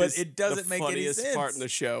 But is it doesn't the make any funniest part sense. in the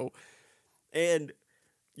show. And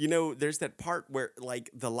you know, there's that part where like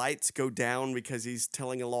the lights go down because he's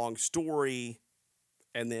telling a long story,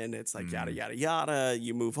 and then it's like yada yada yada.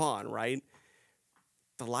 You move on, right?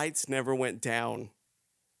 The lights never went down.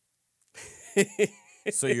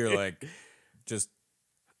 So you're like, just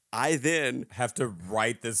I then have to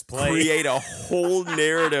write this play. create a whole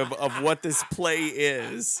narrative of what this play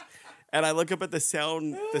is. And I look up at the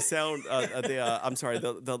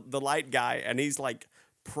light guy, and he's like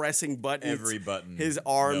pressing buttons. Every button His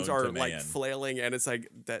arms known are to like man. flailing, and it's like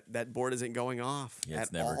that board isn't going off. Yeah, it's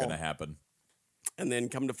at never all. going to happen. And then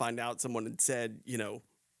come to find out, someone had said, you know,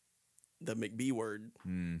 the McB word.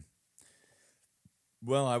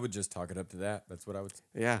 Well, I would just talk it up to that. That's what I would.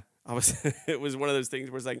 Yeah, I was. It was one of those things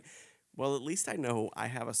where it's like, well, at least I know I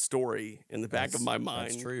have a story in the back of my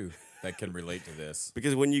mind. That's true. That can relate to this.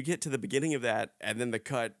 Because when you get to the beginning of that and then the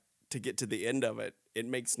cut to get to the end of it, it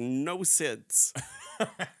makes no sense.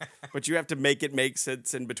 But you have to make it make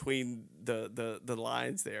sense in between the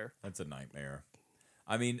lines there. That's a nightmare.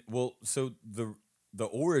 I mean, well, so the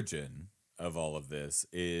origin of all of this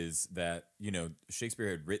is that, you know, Shakespeare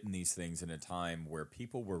had written these things in a time where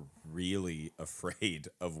people were really afraid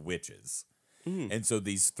of witches. And so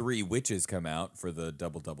these three witches come out for the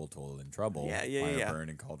double toil and trouble, Fire Burn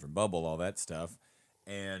and Cauldron Bubble, all that stuff.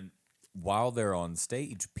 And while they're on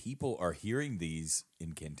stage, people are hearing these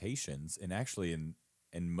incantations, and actually in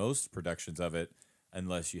most productions of it,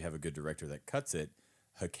 unless you have a good director that cuts it,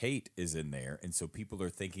 Hecate is in there, and so people are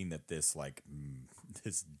thinking that this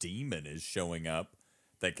this demon is showing up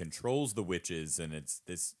that controls the witches, and it's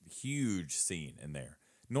this huge scene in there.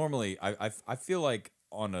 Normally, I feel like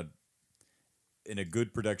in a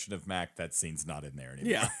good production of Mac, that scene's not in there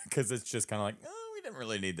anymore. Yeah. Because it's just kind of like, oh, we didn't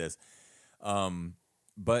really need this.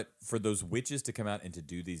 But for those witches to come out and to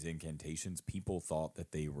do these incantations, people thought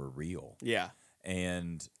that they were real. Yeah.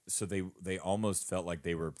 And so they almost felt like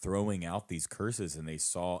they were throwing out these curses, and they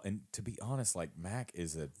saw, and to be honest, like Mac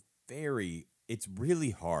is it's really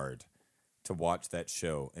hard to watch that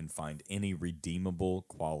show and find any redeemable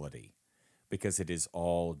quality, because it is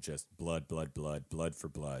all just blood for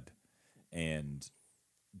blood. And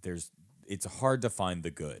it's hard to find the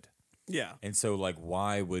good. Yeah. And so, like,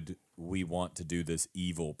 why would we want to do this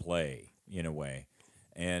evil play in a way?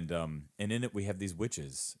 And in it, we have these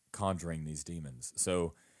witches conjuring these demons.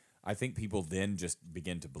 So I think people then just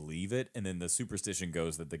begin to believe it. And then the superstition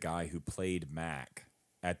goes that the guy who played Mac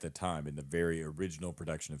at the time in the very original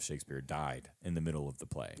production of Shakespeare died in the middle of the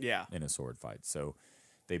play. Yeah. In a sword fight. So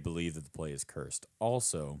they believe that the play is cursed.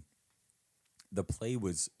 Also, the play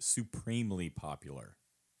was supremely popular,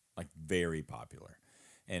 like very popular,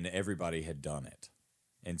 and everybody had done it.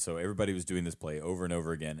 And so everybody was doing this play over and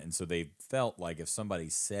over again. And so they felt like if somebody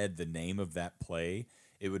said the name of that play,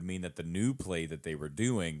 it would mean that the new play that they were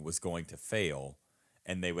doing was going to fail,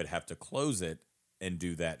 and they would have to close it and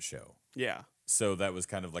do that show. Yeah. So that was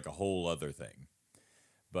kind of like a whole other thing.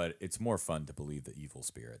 But it's more fun to believe the evil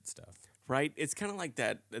spirit stuff. Right? It's kind of like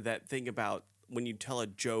that thing about when you tell a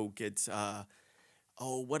joke, it's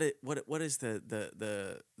what is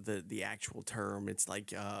the actual term? It's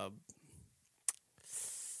like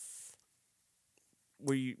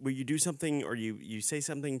where you do something or you say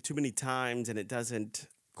something too many times and it doesn't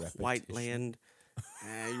quite land.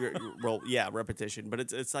 Repetition. But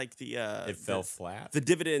it's like It fell flat. The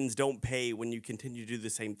dividends don't pay when you continue to do the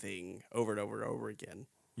same thing over and over and over again.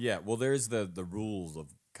 Yeah, well, there's the rules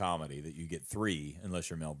of comedy that you get 3 unless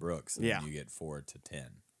you're Mel Brooks, and then you get 4 to 10.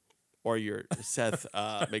 Or you're Seth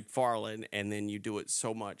MacFarlane, and then you do it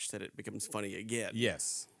so much that it becomes funny again.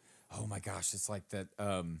 Yes. Oh my gosh, it's like that.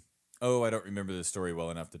 I don't remember this story well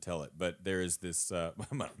enough to tell it, but there is this. I'm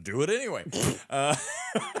gonna do it anyway.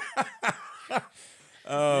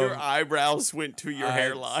 Your eyebrows went to your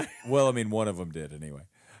hairline. Well, I mean, one of them did anyway.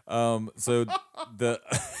 So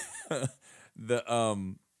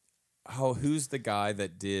who's the guy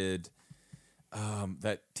that did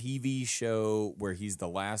that TV show where he's the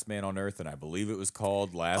last man on Earth, and I believe it was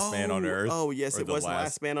called Last Man on Earth. Oh yes, or it was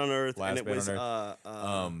Last Man on Earth, Last and it Man was on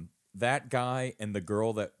Earth. That guy and the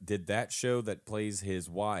girl that did that show that plays his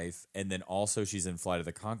wife, and then also she's in Flight of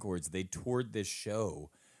the Conchords. They toured this show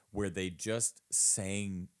where they just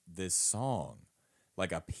sang this song,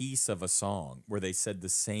 like a piece of a song, where they said the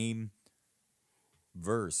same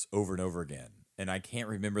verse over and over again. and I can't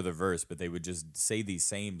remember the verse, but they would just say these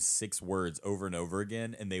same 6 words over and over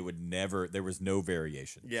again, and they would never. There was no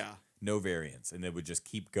variation. Yeah. No variance, and they would just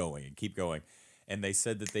keep going and keep going. And they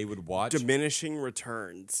said that they would watch Diminishing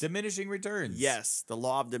returns. diminishing returns. Yes, the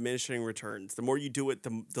law of diminishing returns. The more you do it,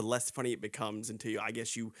 the less funny it becomes until I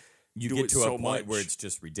guess you you do get it to so a point where much. it's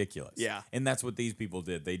just ridiculous. Yeah. And that's what these people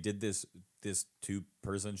did. They did this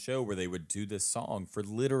 2-person show where they would do this song for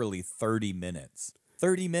literally 30 minutes.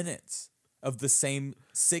 30 minutes of the same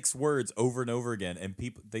 6 words over and over again. And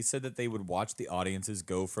people, they said that they would watch the audiences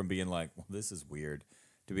go from being like, well, this is weird,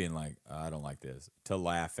 to being like, I don't like this, to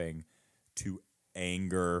laughing, to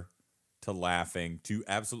anger, to laughing, to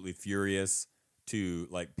absolutely furious, to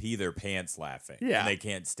like pee their pants laughing. Yeah. And they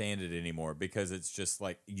can't stand it anymore because it's just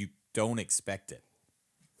like you don't expect it.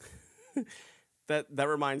 That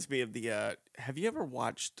reminds me of the. Have you ever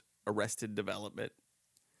watched Arrested Development?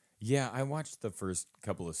 Yeah, I watched the first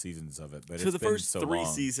couple of seasons of it, but So it's the been first so 3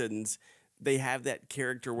 long. seasons, they have that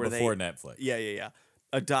character where Before they Netflix. yeah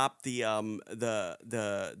adopt the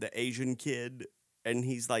Asian kid, and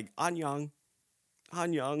he's like Han Young.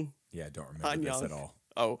 Yeah, I don't remember this Young. at all.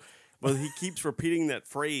 Oh, well, he keeps repeating that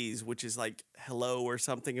phrase, which is like hello or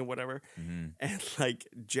something and whatever. Mm-hmm. And like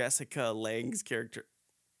Jessica Lange's character.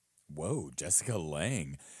 Whoa, Jessica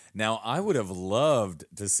Lange. Now, I would have loved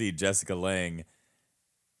to see Jessica Lange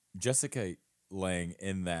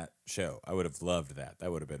in that show. I would have loved that.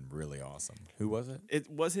 That would have been really awesome. Who was it? It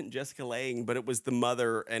wasn't Jessica Lange, but it was the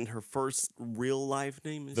mother, and her first real life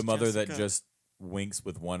name is The mother Jessica. that just blinks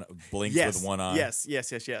with one eye. Yes.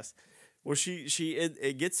 Well,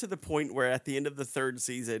 it gets to the point where at the end of the 3rd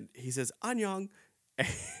season, he says Anyang,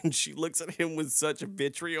 and she looks at him with such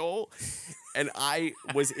vitriol, and I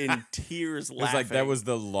was in tears It laughing. was like that was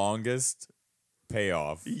the longest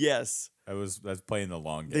payoff. Yes. That's playing the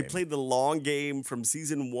long game. They played the long game from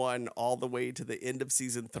season 1 all the way to the end of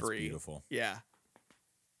season 3. That's beautiful. Yeah.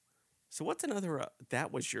 So what's another?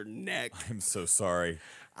 That was your neck. I'm so sorry.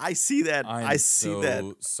 I see that. I see so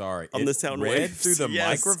that. sorry. on It the sound read waves. through the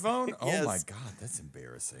Yes. microphone. Oh my Yes. god, that's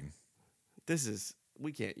embarrassing.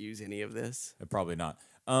 We can't use any of this. Probably not.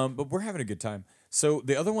 But we're having a good time. So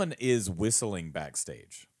the other one is whistling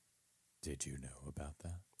backstage. Did you know about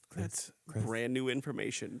that? That's brand new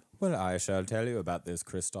information. Well, I shall tell you about this,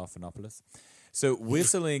 Christophanopoulos. So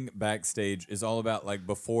whistling backstage is all about like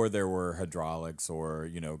before there were hydraulics or,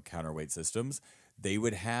 counterweight systems, they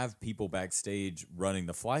would have people backstage running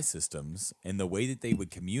the fly systems, and the way that they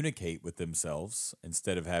would communicate with themselves,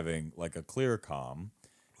 instead of having like a clear comm,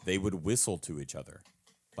 they would whistle to each other.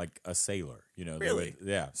 Like a sailor, Really?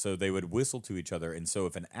 So they would whistle to each other. And so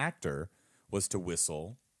if an actor was to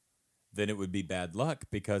whistle, then it would be bad luck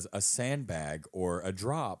because a sandbag or a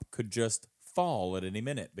drop could just fall at any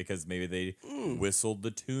minute because maybe they whistled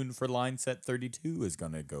the tune for line set 32 is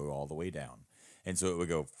going to go all the way down. And so it would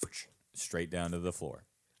go straight down to the floor.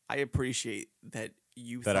 I appreciate that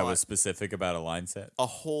you That thought I was specific about a line set. a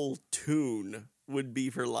whole tune would be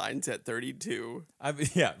for lines at 32.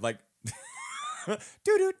 Like... Oh,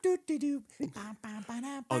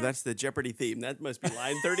 that's the Jeopardy theme. That must be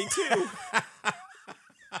line 32.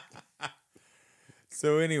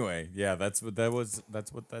 So anyway, yeah, that's what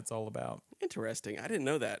that's all about. Interesting. I didn't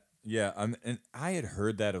know that. Yeah, and I had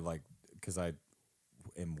heard that of like because I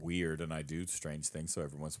am weird and I do strange things, so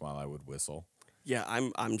every once in a while I would whistle. Yeah,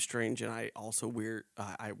 I'm strange, and I also weird.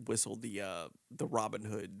 I whistled the Robin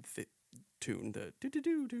Hood tune. The do do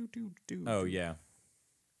do do do do. Oh yeah.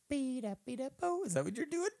 Beat up, oh, is that what you're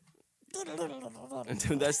doing?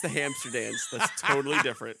 That's the hamster dance. That's totally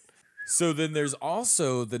different. So then there's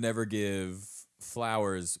also the never give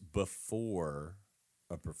flowers before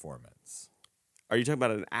a performance. Are you talking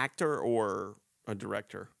about an actor or a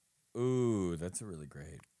director? Ooh, that's a really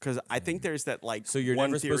great. Because I think there's that like So you're one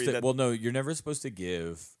never supposed theory to. that Well, no, you're never supposed to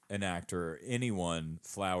give an actor or anyone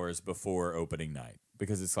flowers before opening night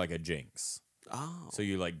because it's like a jinx. oh, So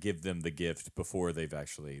you like give them the gift before they've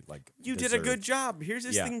actually like. you did a good deserved- job. Here's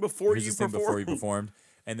this Yeah. thing before Here's you this thing perform. before you performed.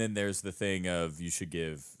 And then there's the thing of you should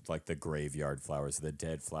give like the graveyard flowers, the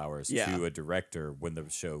dead flowers Yeah. to a director when the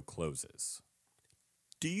show closes.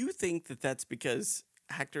 Do you think that that's because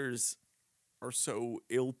actors are so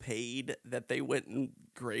ill paid that they went and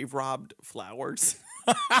grave robbed flowers?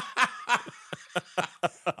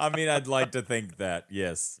 I mean, I'd like to think that,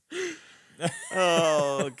 yes.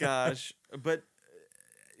 Oh gosh, but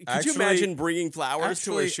could Actually- you imagine bringing flowers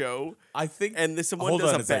to a actually, show I think and someone hold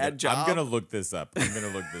does on a second. bad job? I'm gonna look this up.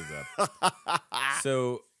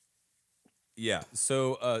 So yeah.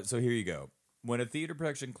 So here you go. When a theater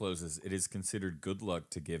production closes, it is considered good luck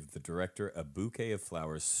to give the director a bouquet of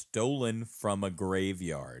flowers stolen from a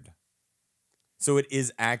graveyard. So it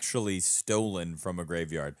is actually stolen from a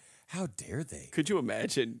graveyard. How dare they? Could you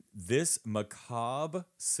imagine? This macabre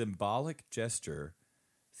symbolic gesture,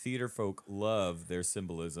 theater folk love their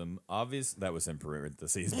symbolism. Obvious that was in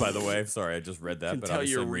parentheses, by the way. Sorry, I just read that, Can but tell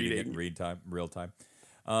obviously you're I'm reading it reading. in real time.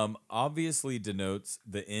 Obviously denotes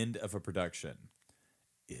the end of a production.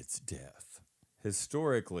 Its death.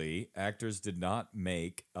 Historically, actors did not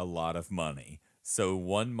make a lot of money. So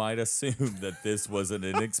one might assume that this was an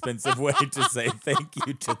inexpensive way to say thank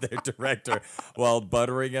you to their director while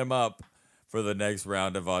buttering him up for the next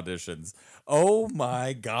round of auditions. Oh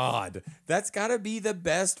my God. That's got to be the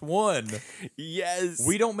best one. Yes.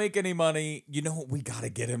 We don't make any money. You know, we got to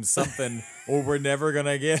get him something or we're never going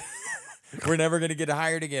to get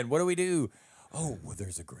hired again. What do we do? Oh, well,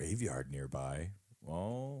 there's a graveyard nearby.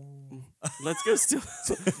 Oh. Let's go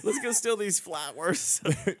steal these flowers.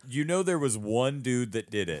 You know, there was one dude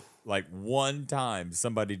that did it. Like one time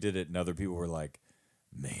somebody did it and other people were like,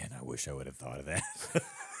 man, I wish I would have thought of that.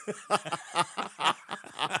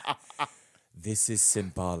 This is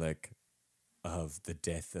symbolic of the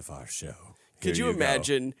death of our show. Could Here you go.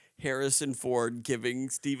 imagine Harrison Ford giving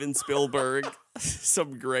Steven Spielberg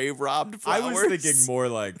some grave robbed I flowers? was thinking more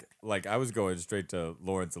like I was going straight to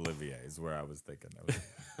Laurence Olivier is where I was thinking. I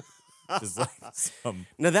was just like some.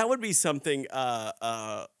 Now that would be something.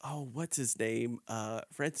 What's his name?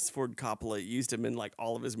 Francis Ford Coppola used him in like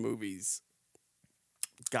all of his movies.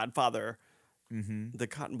 Godfather, the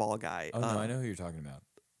cotton ball guy. Oh no, I know who you're talking about.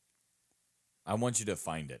 I want you to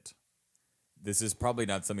find it. This is probably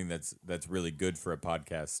not something that's really good for a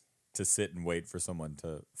podcast to sit and wait for someone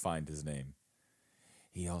to find his name.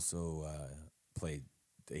 He also played.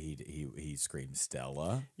 He screamed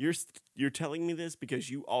Stella. You're telling me this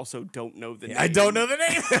because you also don't know the name. I don't know the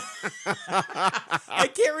name. I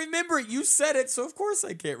can't remember it. You said it, so of course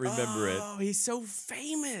I can't remember it. Oh, he's so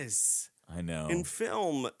famous I know. in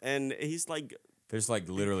film, and he's like. There's like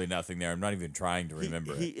literally nothing there. I'm not even trying to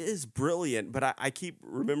remember He it. is brilliant, but I keep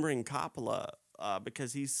remembering Coppola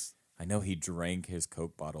because he's I know he drank his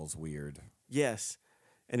Coke bottles weird. yes,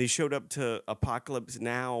 and he showed up to Apocalypse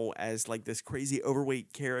Now as like this crazy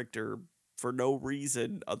overweight character for no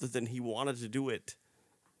reason other than he wanted to do it.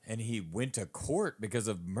 And he went to court because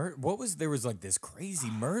of murder. There was like this crazy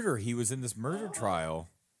murder. He was in this murder trial.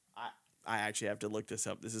 I actually have to look this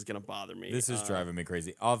up. This is gonna bother me. This is driving me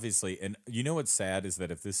crazy. Obviously, and you know what's sad is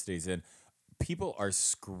that if this stays in, people are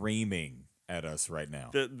screaming at us right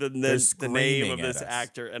now. the name screaming of at this us.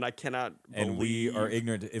 actor, and I cannot. And we believe- are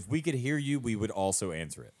ignorant. If we could hear you, we would also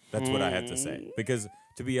answer it. That's what I had to say. Because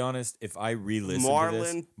to be honest, if I re-listen to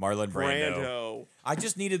this, Marlon Brando. I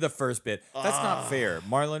just needed the first bit. That's not fair.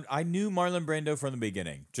 I knew Marlon Brando from the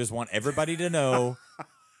beginning. Just want everybody to know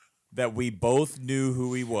that we both knew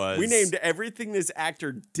who he was. We named everything this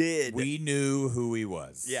actor did. We knew who he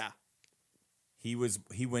was. yeah. He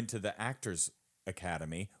went to the Actors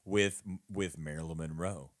Academy with Marilyn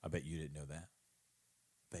Monroe. I bet you didn't know that.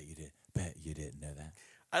 Bet you didn't know that.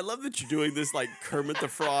 I love that you're doing this like Kermit the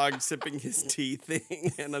Frog sipping his tea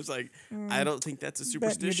thing, and I was like, I don't think that's a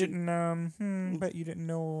superstition. Bet you didn't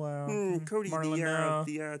know. Cody, Marlon,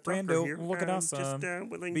 the Brando, doctor here, look at us.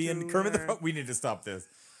 willing Being to, Kermit the Frog. We need to stop this.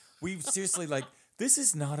 We've seriously this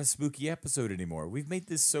is not a spooky episode anymore. We've made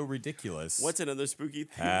this so ridiculous. What's another spooky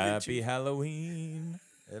thing? that Happy you- Halloween,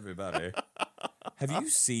 everybody. Have you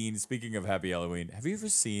seen? Speaking of Happy Halloween, have you ever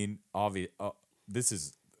seen? This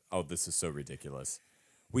is so ridiculous.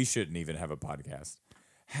 We shouldn't even have a podcast.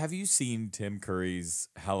 Have you seen Tim Curry's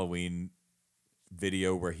Halloween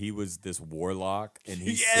video where he was this warlock and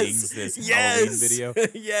he sings this Halloween video?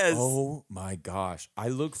 Yes. Oh my gosh. I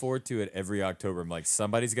look forward to it every October. I'm like,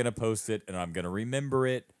 somebody's going to post it and I'm going to remember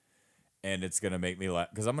it and it's going to make me laugh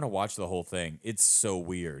because I'm going to watch the whole thing. It's so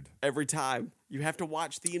weird. Every time you have to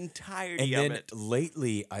watch the entirety And of then it.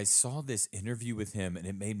 lately I saw this interview with him and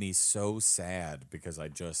it made me so sad because I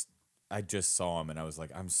just saw him and I was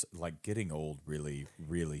like, getting old really,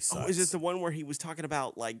 really sucks. Oh, is it the one where he was talking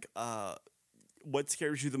about like what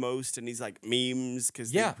scares you the most? And he's like memes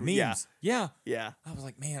because memes. Yeah. Yeah. I was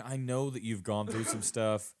like, man, I know that you've gone through some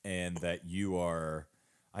stuff and that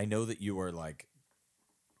I know that you are like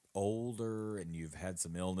older and you've had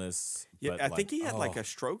some illness. Yeah, but I think he had like oh. a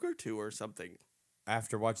stroke or two or something.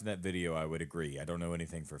 After watching that video, I would agree. I don't know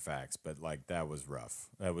anything for facts, but like that was rough.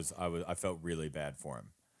 I felt really bad for him.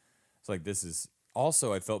 It's like this is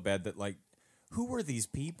also I felt bad that like who were these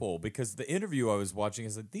people? Because the interview I was watching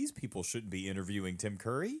is like these people shouldn't be interviewing Tim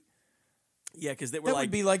Curry. Yeah, because they were That like,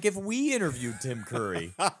 would be like if we interviewed Tim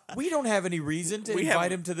Curry. We don't have any reason to We have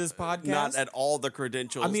invite him to this podcast. not at all the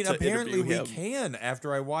credentials. I mean, to apparently interview we him. can.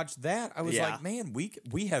 After I watched that, I was Yeah. like, man,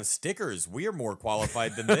 we have stickers. We are more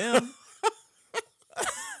qualified than them.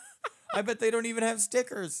 I bet they don't even have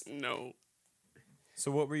stickers. No.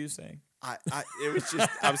 So what were you saying? It was just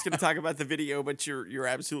I was going to talk about the video, but you're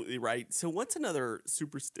absolutely right. So what's another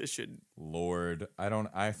superstition? Lord,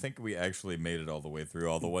 I think we actually made it all the way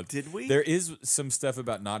through all the ones. Did we? There is some stuff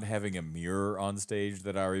about not having a mirror on stage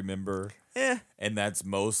that I remember. And that's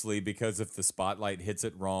mostly because if the spotlight hits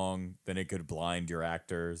it wrong, then it could blind your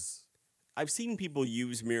actors. I've seen people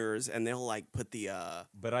use mirrors and they'll like put the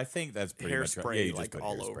But I think that's pretty much hairspray yeah, you just like put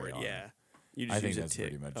all hairspray over it. on Yeah. You I just think use that's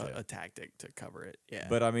pretty much it. a tactic to cover it. Yeah.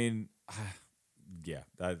 But I mean, yeah,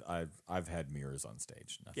 I've had mirrors on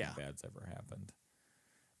stage. Nothing Yeah. bad's ever happened.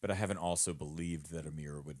 But I haven't also believed that a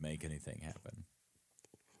mirror would make anything happen.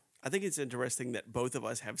 I think it's interesting that both of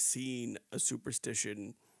us have seen a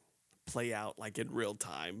superstition play out like in real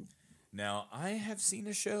time. Now, I have seen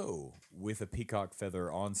a show with a peacock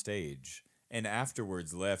feather on stage and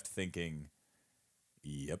afterwards left thinking,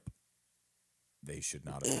 yep, they should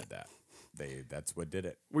not have had that. That's what did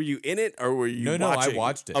it. Were you in it or were you No, watching? I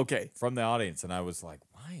watched it Okay. from the audience, and I was like,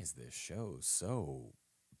 why is this show so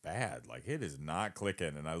bad? Like, it is not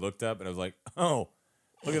clicking. And I looked up, and I was like, oh,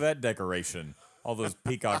 look at that decoration. All those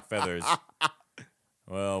peacock feathers.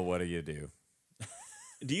 Well, what do you do?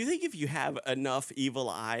 Do you think if you have enough evil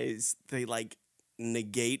eyes, they like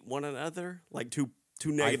negate one another? Like two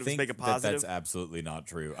negatives I think make a positive? that's absolutely not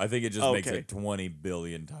true. I think it just makes Okay. it 20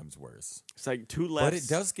 billion times worse. It's like two less. But it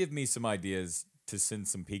does give me some ideas to send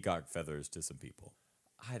some peacock feathers to some people.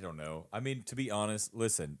 I don't know. I mean, to be honest,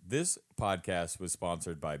 listen, this podcast was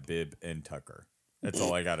sponsored by Bib and Tucker. That's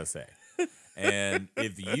all I got to say. And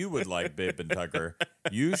if you would like Bib and Tucker,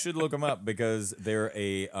 you should look them up because they're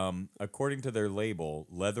according to their label,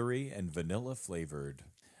 leathery and vanilla flavored.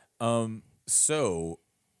 So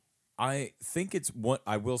I think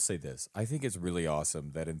I will say this. I think it's really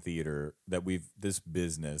awesome that in theater that this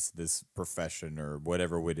business, this profession or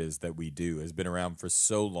whatever it is that we do has been around for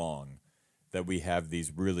so long that we have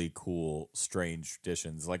these really cool, strange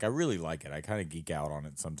traditions. Like I really like it. I kind of geek out on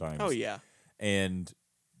it sometimes. Oh yeah. And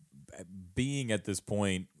being at this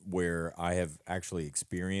point where I have actually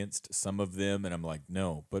experienced some of them and I'm like,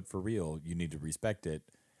 no, but for real, you need to respect it.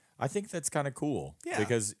 I think that's kind of cool. Yeah.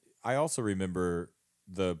 Because I also remember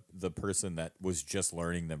the person that was just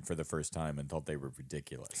learning them for the first time and thought they were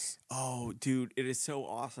ridiculous. Oh, dude, it is so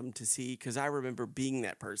awesome to see because I remember being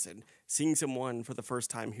that person, seeing someone for the first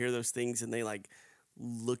time hear those things and they like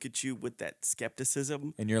look at you with that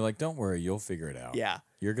skepticism. And you're like, don't worry, you'll figure it out. Yeah.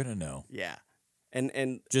 You're going to know. Yeah.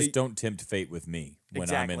 And Just don't tempt fate with me when I'm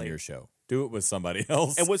Exactly. in your show. Do it with somebody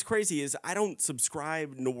else. And what's crazy is I don't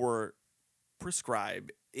subscribe nor prescribe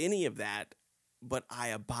any of that, but I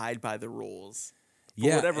abide by the rules for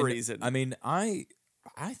whatever and, reason. I mean, I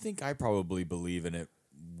think I probably believe in it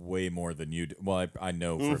way more than you do. Well, I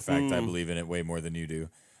know for a fact I believe in it way more than you do.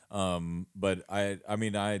 But I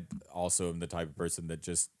mean, I also am the type of person that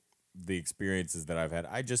just the experiences that I've had.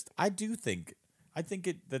 I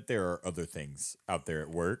think that there are other things out there at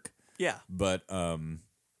work. yeah. But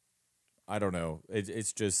I don't know.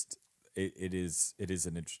 It's just it is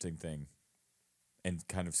an interesting thing, and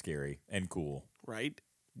kind of scary and cool. Right?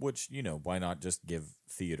 Which, why not just give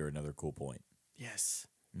theater another cool point? Yes.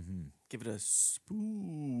 Mm-hmm. Give it a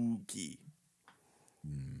spooky.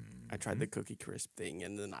 I tried the Cookie Crisp thing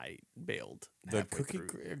and then I bailed. The halfway Cookie through.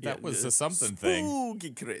 Crisp? That was the a something thing.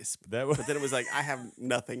 Spooky Crisp. That was But then it was like, I have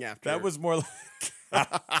nothing after. that was more like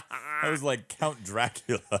that was like Count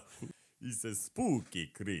Dracula. He says spooky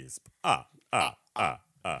crisp.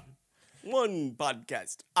 one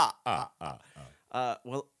podcast.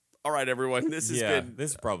 Well, all right, everyone. This has been.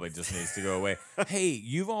 This probably just needs to go away. Hey,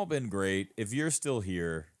 you've all been great. If you're still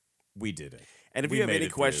here, we did it. And if We you have made any it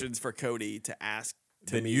through. questions for Cody to ask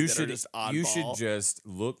to Then me, you that are should just you should oddball, just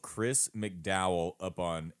look Chris McDowell up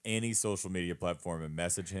on any social media platform and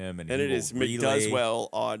message him, and and he it will is relay, McDoeswell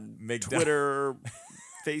on Twitter,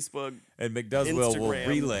 Facebook, and McDoeswell will Instagram.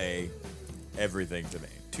 relay everything to me.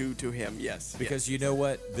 to him. Yes, Because you know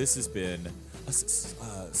what? This has been a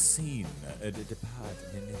scene at the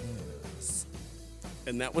department news.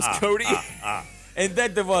 and that was Cody. And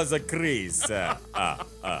that was a Chris.